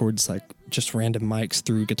 He records like just random mics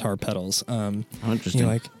through guitar pedals.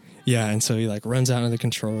 Interesting. And so he like runs out into the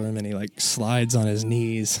control room and he like slides on his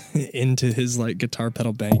knees into his like guitar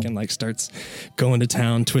pedal bank and like starts going to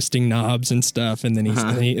town, twisting knobs and stuff. And then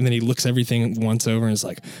he looks everything once over and is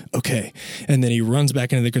like, okay. And then he runs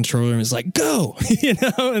back into the control room and is like, go,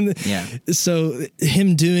 So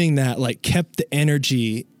him doing that like kept the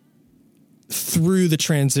energy through the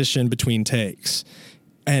transition between takes.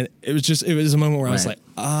 And it was a moment where I was Right.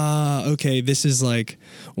 like, okay, this is like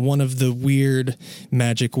one of the weird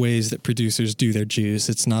magic ways that producers do their juice.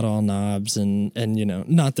 It's not all knobs and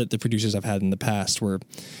not that the producers I've had in the past were,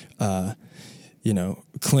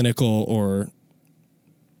 clinical or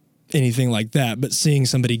anything like that, but seeing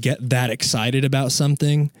somebody get that excited about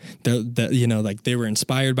something that like they were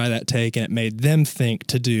inspired by that take and it made them think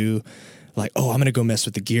to do like, oh, I'm going to go mess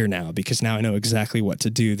with the gear now because now I know exactly what to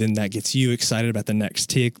do. Then that gets you excited about the next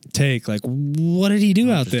take. Like, what did he do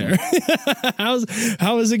out there? How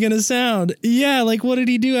is it going to sound? Yeah. Like, what did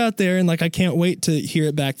he do out there? And like, I can't wait to hear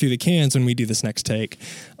it back through the cans when we do this next take.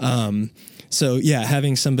 So yeah,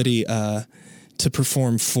 having somebody, to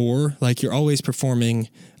perform for, like you're always performing.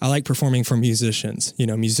 I like performing for musicians.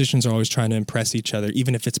 Musicians are always trying to impress each other,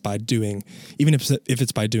 even if it's by doing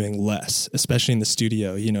less, especially in the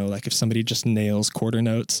studio. Like if somebody just nails quarter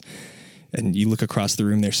notes and you look across the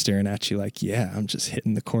room, they're staring at you like, yeah, I'm just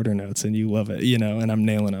hitting the quarter notes and you love it, and I'm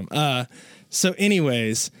nailing them. So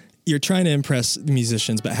anyways, you're trying to impress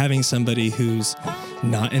musicians, but having somebody who's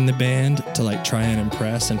not in the band to like try and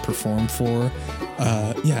impress and perform for,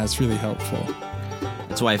 it's really helpful.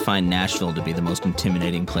 That's why I find Nashville to be the most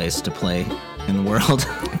intimidating place to play in the world.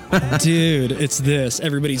 Dude, it's this.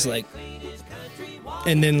 Everybody's like,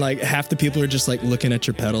 and then like half the people are just like looking at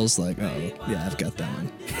your pedals like, oh, yeah, I've got that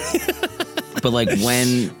one. But like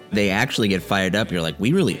when they actually get fired up, you're like,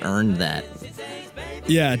 we really earned that.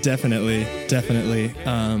 Yeah, definitely. If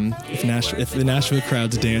the Nashville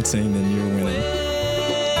crowd's dancing, then you're winning.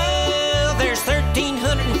 Well, there's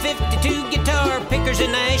 1,352 guitar pickers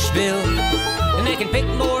in Nashville. And they can pick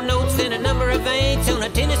more notes than a number of ants on a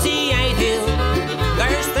Tennessee anthill.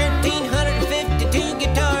 There's 1,352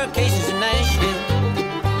 guitar cases in Nashville.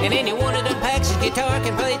 And any one of them packs of guitar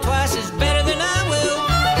can play twice as better than I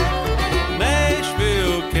will.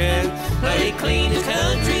 Nashville cats play clean as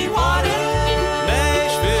country water.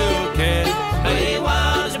 Nashville cats play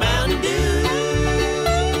wild as Mountain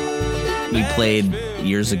Dew. We played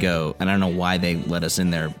years ago, and I don't know why they let us in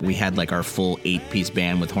there. We had like our full 8-piece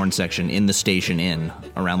band with horn section in the station inn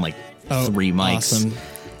around like 3 mics. Awesome.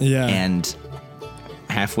 Yeah. And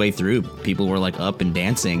halfway through, people were like up and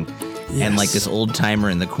dancing. Yes. And like this old timer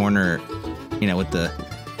in the corner, with the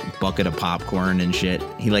bucket of popcorn and shit,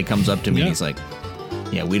 he like comes up to me and he's like,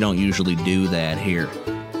 yeah, we don't usually do that here.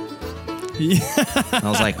 Yeah. I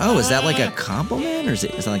was like, oh, is that like a compliment or is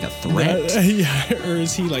that like a threat? Or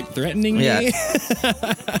is he like threatening me? Yeah.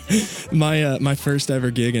 My first ever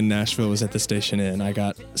gig in Nashville was at the Station Inn.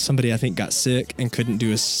 Somebody I think got sick and couldn't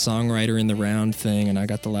do a songwriter in the round thing, and I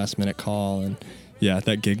got the last minute call, and yeah,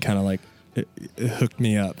 that gig kind of like it hooked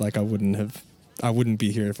me up. Like I wouldn't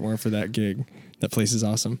be here if it weren't for that gig. That place is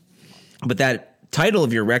awesome. But that title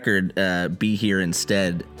of your record, Be Here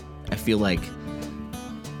Instead, I feel like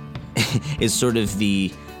is sort of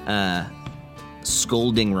the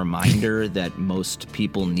scolding reminder that most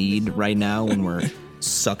people need right now when we're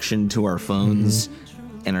suctioned to our phones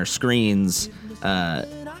and our screens.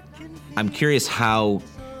 I'm curious how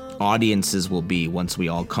audiences will be once we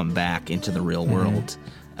all come back into the real world.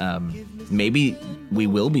 Maybe we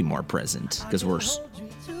will be more present because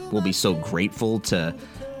we'll be so grateful to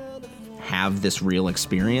have this real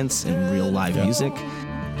experience in real live music.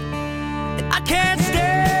 I can't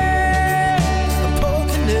stand the poor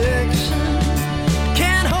connection.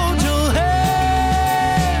 Can't hold your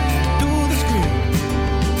hand through the screen.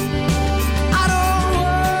 I don't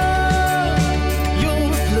want your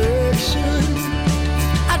reflection.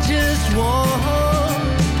 I just want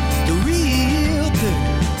the real thing.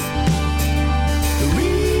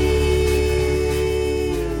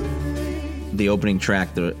 The opening track,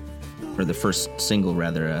 or the first single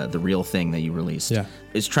rather, The Real Thing that you released,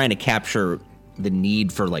 is trying to capture the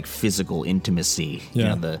need for like physical intimacy.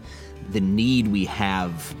 Yeah. The need we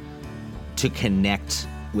have to connect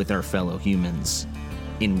with our fellow humans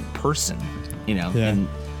in person, and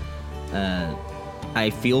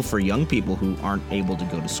I feel for young people who aren't able to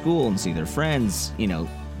go to school and see their friends,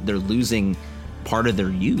 they're losing part of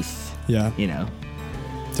their youth.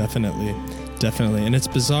 Definitely. And it's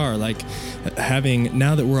bizarre, like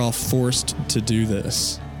now that we're all forced to do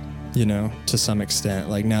this, to some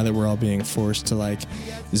extent, like now that we're all being forced to like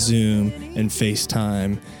Zoom and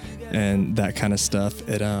FaceTime and that kind of stuff,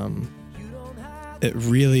 it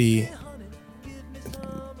really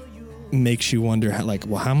makes you wonder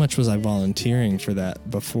how much was I volunteering for that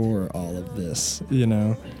before all of this,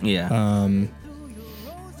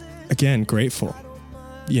 Again, grateful.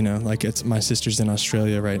 It's my sister's in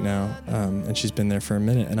Australia right now, and she's been there for a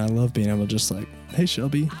minute, and I love being able to just like, hey,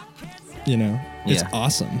 Shelby, it's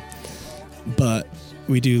awesome. but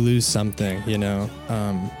we do lose something, you know,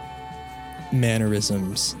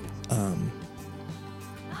 mannerisms,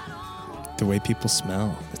 the way people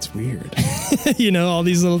smell. It's weird. You know, all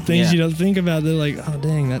these little things you don't think about. They're like, oh,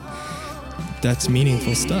 dang, that's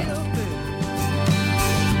meaningful stuff.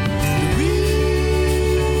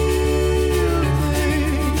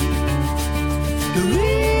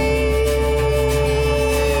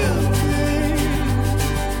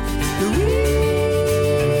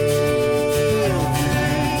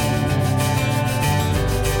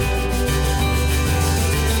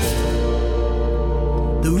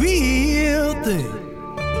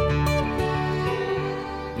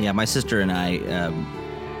 Yeah, my sister and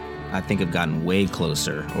I think have gotten way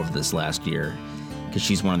closer over this last year because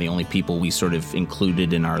she's one of the only people we sort of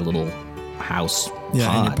included in our little house in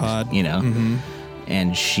your pod. You know. Mm-hmm.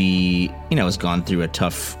 And she, you know, has gone through a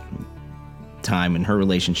tough time in her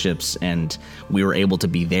relationships, and we were able to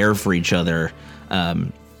be there for each other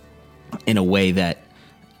in a way that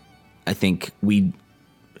I think we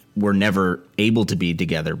were never able to be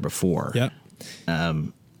together before. Yeah.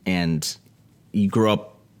 And you grow up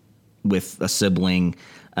with a sibling,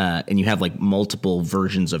 and you have like multiple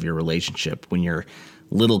versions of your relationship when you're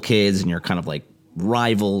little kids and you're kind of like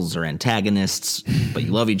rivals or antagonists, but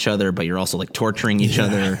you love each other, but you're also like torturing each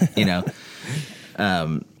other, you know.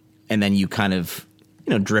 And then you kind of,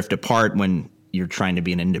 you know, drift apart when you're trying to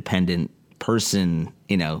be an independent person.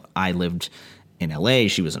 You know, I lived in LA,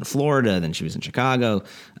 she was in Florida, then she was in Chicago.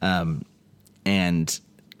 And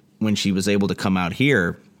when she was able to come out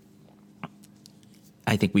here,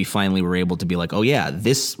 I think we finally were able to be like, oh yeah,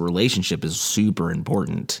 this relationship is super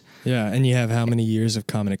important. Yeah, and you have how many years of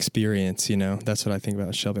common experience, you know? That's what I think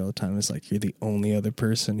about Shelby all the time. It's like you're the only other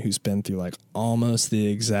person who's been through like almost the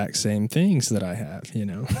exact same things that I have, you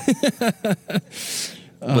know?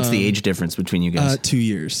 What's the age difference between you guys? 2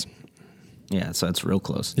 years. Yeah, so it's real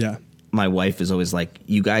close. Yeah. My wife is always like,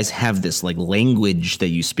 you guys have this like language that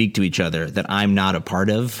you speak to each other that I'm not a part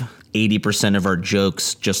of. 80% of our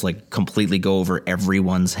jokes just like completely go over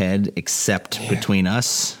everyone's head except between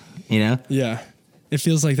us, you know? Yeah. It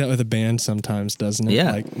feels like that with a band sometimes, doesn't it?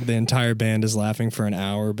 Yeah. Like the entire band is laughing for an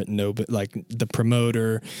hour, but like the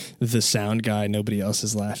promoter, the sound guy, nobody else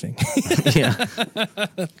is laughing. Yeah.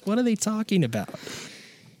 What are they talking about?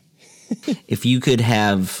 If you could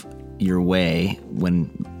have your way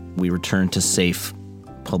when we return to safe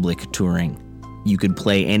public touring, you could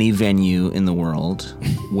play any venue in the world,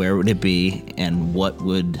 where would it be, and what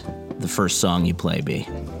would the first song you play be?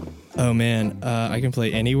 Oh, man. I can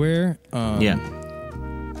play anywhere. Yeah.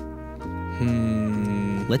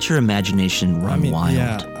 Let your imagination run wild.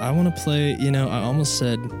 Yeah, I want to play, you know, I almost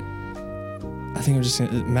said, I think I'm just going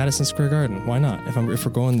to, Madison Square Garden. Why not? If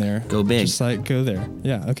we're going there. Go big. Just like, go there.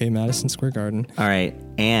 Yeah, okay, Madison Square Garden. All right,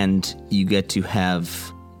 and you get to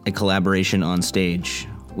have a collaboration on stage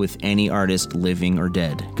with any artist, living or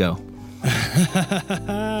dead. Go.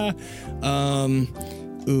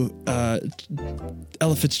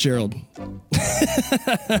 Ella Fitzgerald.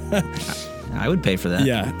 I would pay for that.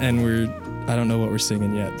 Yeah, and I don't know what we're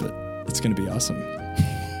singing yet, but it's going to be awesome.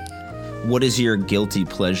 What is your guilty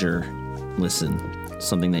pleasure listen?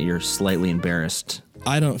 Something that you're slightly embarrassed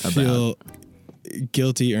I don't about. feel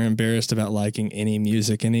guilty or embarrassed about liking any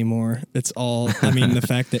music anymore. It's all, I mean, the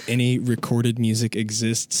fact that any recorded music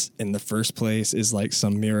exists in the first place is like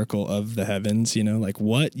some miracle of the heavens, you know, like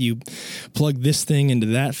what? You plug this thing into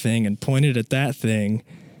that thing and point it at that thing,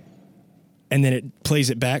 and then it plays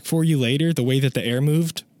it back for you later, the way that the air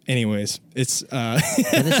moved. Anyways, it's...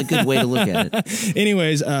 That is a good way to look at it.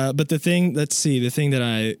 Anyways, but the thing that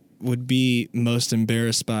I would be most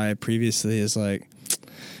embarrassed by previously is like,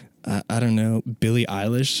 I don't know, Billie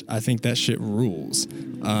Eilish. I think that shit rules.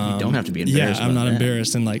 You don't have to be embarrassed. Yeah, I'm not that.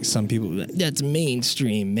 embarrassed. And like some people, like, that's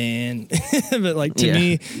mainstream, man. But like to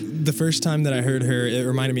me, the first time that I heard her, it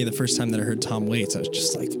reminded me of the first time that I heard Tom Waits. I was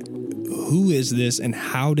just like, who is this, and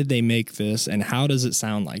how did they make this, and how does it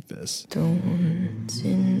sound like this? Don't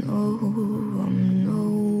you know I'm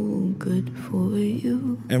no good for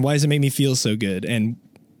you? And why does it make me feel so good and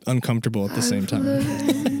uncomfortable at the same time?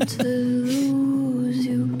 Learned to lose,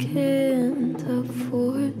 you can't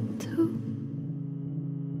afford to.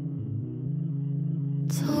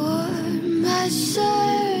 Tore my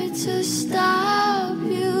shirt to stop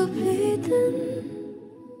you bleeding,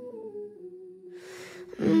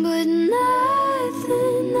 but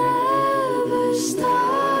nothing ever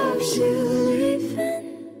stops you leaving.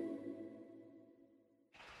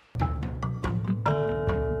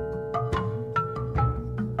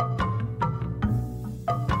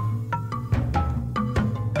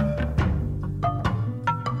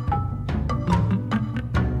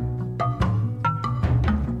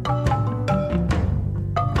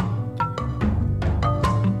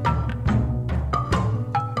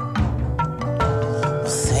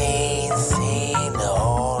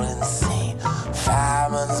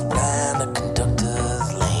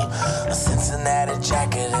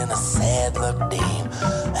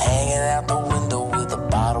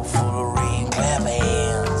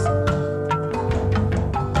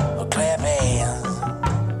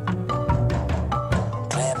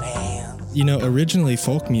 originally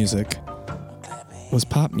folk music was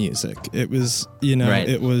pop music. It was, Right.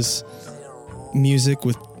 it was music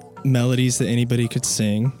with melodies that anybody could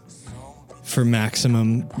sing for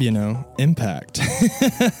maximum, impact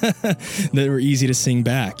that were easy to sing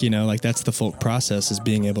back, like that's the folk process, is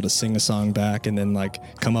being able to sing a song back and then like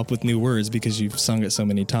come up with new words because you've sung it so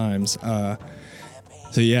many times.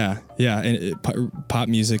 So yeah. And pop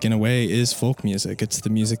music in a way is folk music. It's the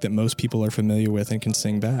music that most people are familiar with and can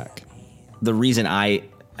sing back. The reason I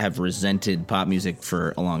have resented pop music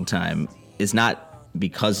for a long time is not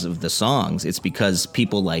because of the songs. It's because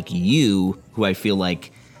people like you, who I feel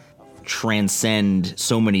like transcend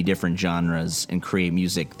so many different genres and create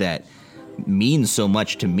music that means so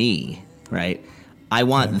much to me, right? I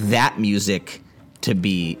want that music to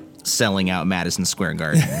be selling out Madison Square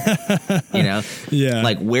Garden. Yeah.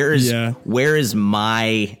 Like where is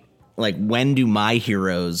my, like, when do my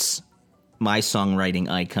heroes, my songwriting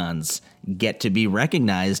icons get to be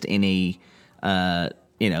recognized in a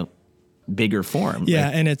bigger form?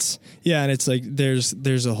 And it's like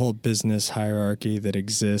there's a whole business hierarchy that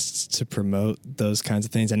exists to promote those kinds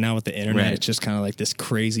of things, and now with the internet, Right. it's just kind of like this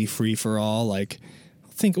crazy free for all. Like,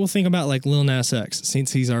 we'll think about like Lil Nas X,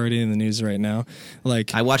 since he's already in the news right now.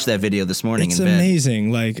 Like, I watched that video this morning. it's in bed.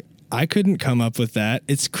 amazing. Like, I couldn't come up with that.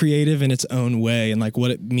 It's creative in its own way, and like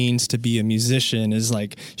what it means to be a musician is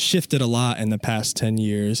like shifted a lot in the past 10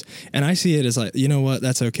 years. And I see it as like, you know what,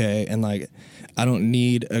 that's okay. And like, I don't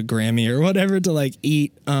need a Grammy or whatever to like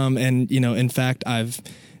eat. And in fact, I've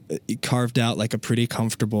carved out like a pretty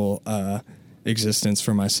comfortable existence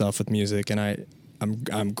for myself with music, and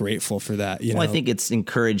I'm grateful for that. Well, I think it's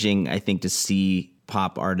encouraging, to see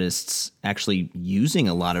pop artists actually using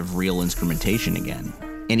a lot of real instrumentation again.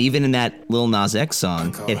 And even in that Lil Nas X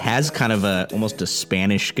song, it has kind of almost a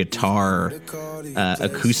Spanish guitar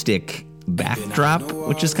acoustic backdrop,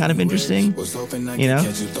 which is kind of interesting, Romantic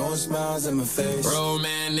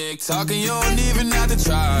talking, you don't even have to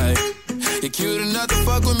try. You're cute enough to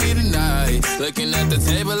fuck with me tonight. Looking at the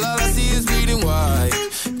table, all I see is bleeding white.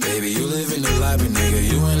 Baby, you living the life, but nigga,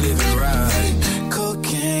 you ain't living right.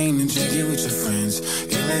 Cocaine and drinking with your friends.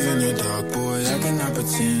 You live in the dark, boy, I cannot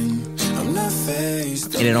pretend. I'm not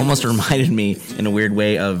faced. And it almost reminded me in a weird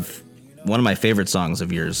way of one of my favorite songs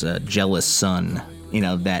of yours, Jealous Sun.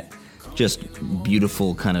 That just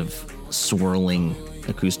beautiful kind of swirling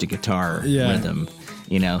acoustic guitar rhythm,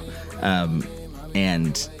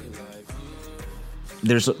 and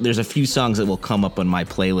there's a few songs that will come up on my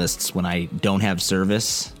playlists when I don't have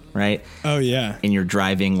service, right? Oh yeah. And you're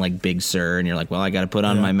driving like Big Sur, and you're like, well, I got to put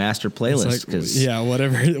on my master playlist because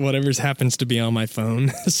whatever's happens to be on my phone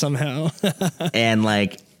somehow. And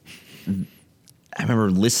like, I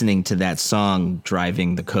remember listening to that song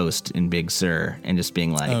driving the coast in Big Sur and just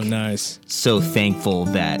being like, oh, nice. So thankful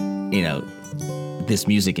that, this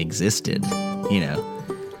music existed,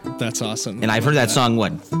 That's awesome. And I've heard that song,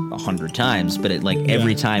 100 times, but it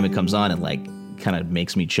every time it comes on, it like kind of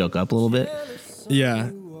makes me choke up a little bit.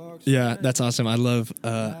 Yeah. Yeah. That's awesome. I love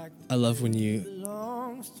when you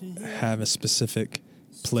have a specific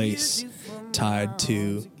place tied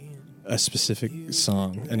to a specific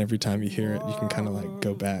song, and every time you hear it, you can kind of like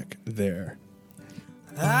go back there.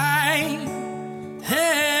 I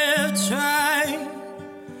have tried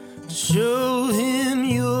to show him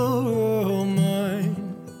you're all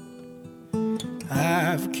mine.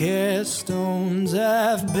 I've cast stones,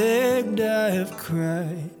 I've begged, I've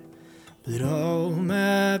cried, but all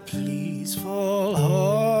my pleas fall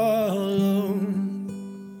hollow.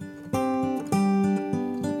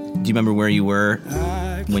 Do you remember where you were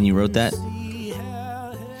when you wrote that?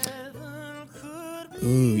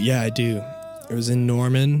 Ooh, yeah, I do. It was in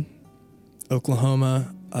Norman,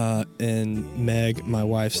 Oklahoma, in Meg, my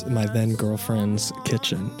then girlfriend's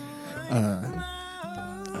kitchen. I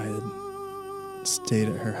had stayed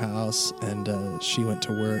at her house, and she went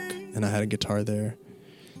to work, and I had a guitar there,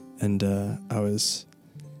 and I was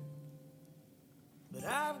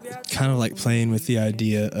kind of like playing with the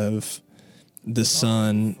idea of the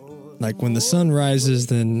sun. Like, when the sun rises,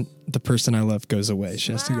 then the person I love goes away.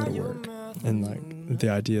 She has to go to work. And, like, the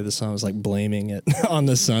idea of the song was, like, blaming it on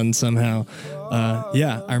the sun somehow.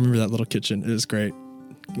 Yeah, I remember that little kitchen. It was great.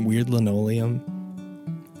 Weird linoleum.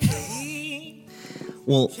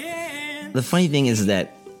 Well, the funny thing is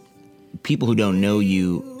that people who don't know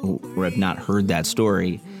you or have not heard that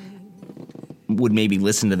story would maybe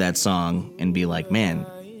listen to that song and be like, man,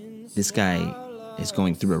 this guy is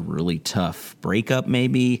going through a really tough breakup,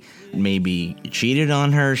 maybe cheated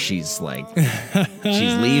on her, she's leaving.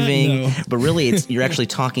 No. But really, you're actually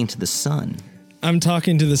talking to the sun. I'm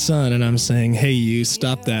talking to the sun, and I'm saying, hey, you,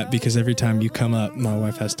 stop that, because every time you come up, my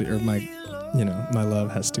wife has to, or my my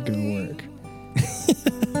love has to go to work.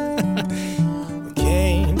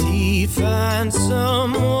 Can't he find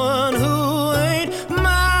someone who ain't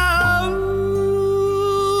my only?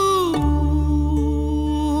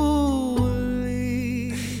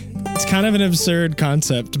 It's kind of an absurd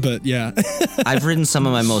concept, but yeah. I've written some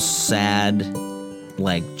of my most sad,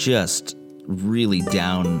 like just really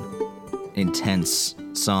down, intense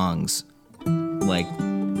songs, like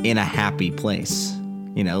in a happy place,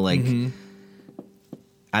 like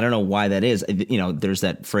I don't know why that is. There's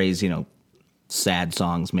that phrase, sad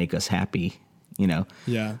songs make us happy,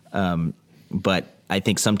 Yeah. But I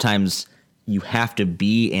think sometimes you have to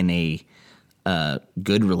be in a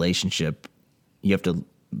good relationship. You have to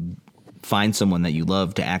find someone that you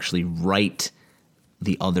love to actually write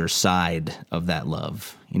the other side of that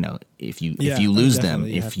love. If you lose them,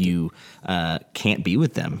 if you can't be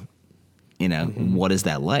with them, what is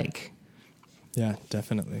that like? Yeah,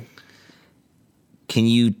 definitely. Can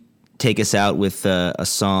you take us out with a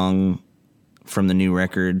song from the new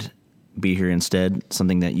record, Be Here Instead,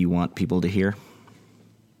 something that you want people to hear?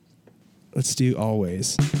 Let's do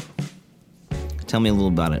Always. Tell me a little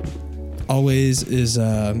about it. Always is,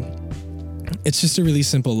 it's just a really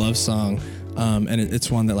simple love song. And it's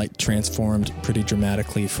one that like transformed pretty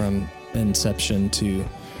dramatically from inception to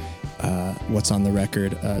what's on the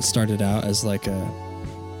record. It started out as like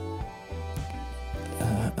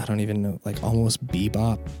I don't even know, like almost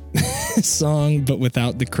bebop song, but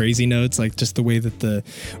without the crazy notes, like just the way that the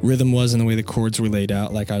rhythm was and the way the chords were laid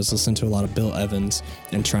out. Like I was listening to a lot of Bill Evans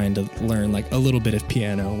and trying to learn like a little bit of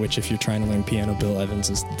piano, which if you're trying to learn piano, Bill Evans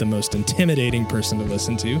is the most intimidating person to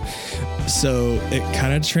listen to. So it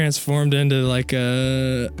kind of transformed into like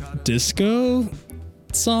a disco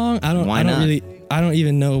song. I don't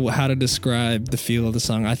even know how to describe the feel of the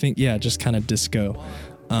song. I think, yeah, just kind of disco.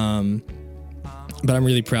 But I'm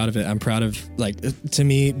really proud of it. I'm proud of, like, to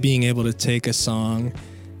me, being able to take a song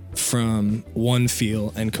from one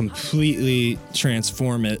feel and completely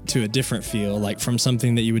transform it to a different feel, like from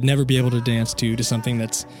something that you would never be able to dance to something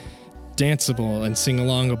that's danceable and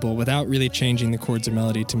sing-alongable without really changing the chords or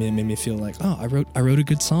melody. To me, it made me feel like, oh, I wrote a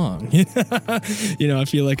good song. I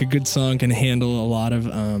feel like a good song can handle a lot of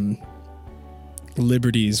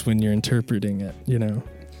liberties when you're interpreting it,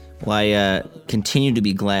 Well, I continue to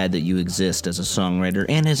be glad that you exist as a songwriter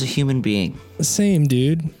and as a human being. Same,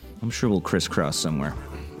 dude. I'm sure we'll crisscross somewhere.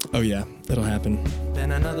 Oh, yeah. That'll happen.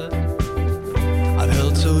 Then another I've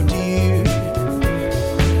held so dear.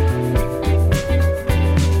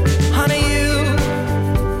 Honey, you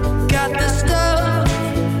got the stuff.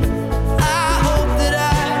 I hope that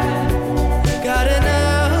I got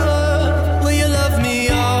enough. Will you love me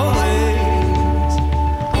always?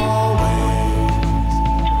 Always,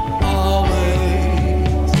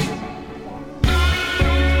 always.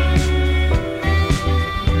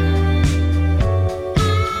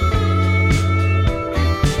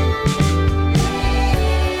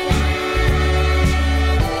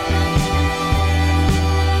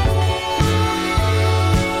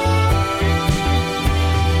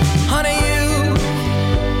 Honey, you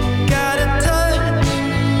got a touch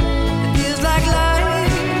that feels like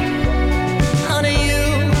life. Honey, you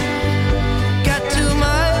got too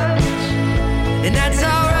much, and that's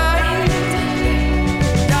alright.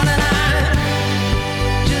 Darling,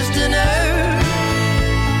 I'm just a nerve,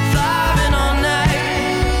 thriving all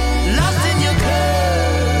night, lost in your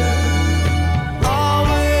curve.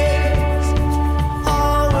 Always,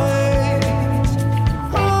 always,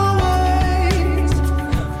 always,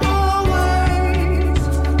 always,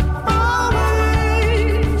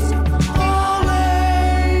 always,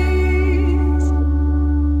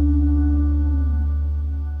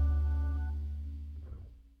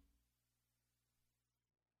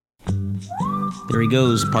 There he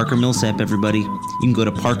goes, Parker Millsap, everybody. You can go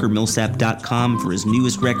to parkermillsap.com for his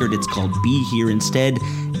newest record. It's called Be Here Instead.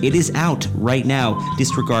 It is out right now.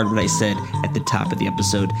 Disregard what I said at the top of the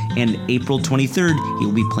episode. And April 23rd, he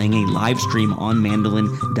will be playing a live stream on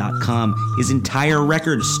mandolin.com. His entire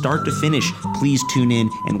record, start to finish. Please tune in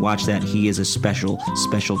and watch that. He is a special,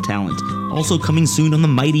 special talent. Also coming soon on the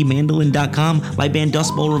mighty mandolin.com, my band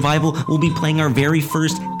Dust Bowl Revival will be playing our very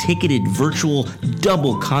first ticketed virtual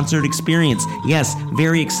double concert experience. Yes,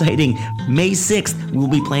 very exciting. May 6th, we'll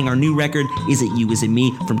be playing our new record, Is It You, Is It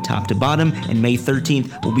Me, from top to bottom. And May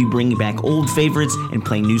 13th, we'll be bringing back old favorites and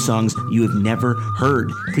playing new songs you have never heard.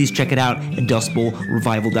 Please check it out at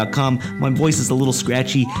dustbowlrevival.com. My voice is a little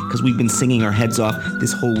scratchy because we've been singing our heads off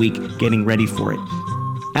this whole week getting ready for it.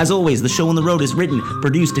 As always, The Show on the Road is written,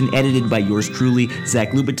 produced, and edited by yours truly,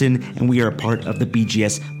 Zach Lubiton, and we are a part of the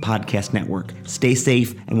BGS Podcast Network. Stay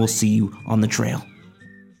safe, and we'll see you on the trail.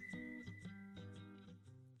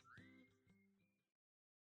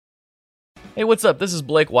 Hey, what's up? This is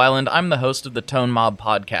Blake Weiland. I'm the host of the Tone Mob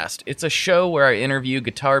podcast. It's a show where I interview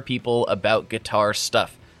guitar people about guitar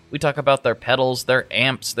stuff. We talk about their pedals, their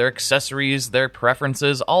amps, their accessories, their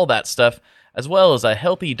preferences, all that stuff, as well as a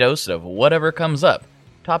healthy dose of whatever comes up.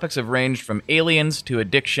 Topics have ranged from aliens to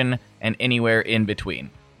addiction and anywhere in between.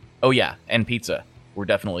 Oh yeah, and pizza. We're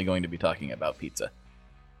definitely going to be talking about pizza.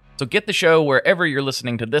 So get the show wherever you're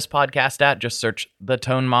listening to this podcast at. Just search The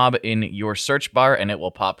Tone Mob in your search bar and it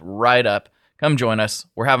will pop right up. Come join us.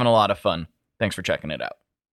 We're having a lot of fun. Thanks for checking it out.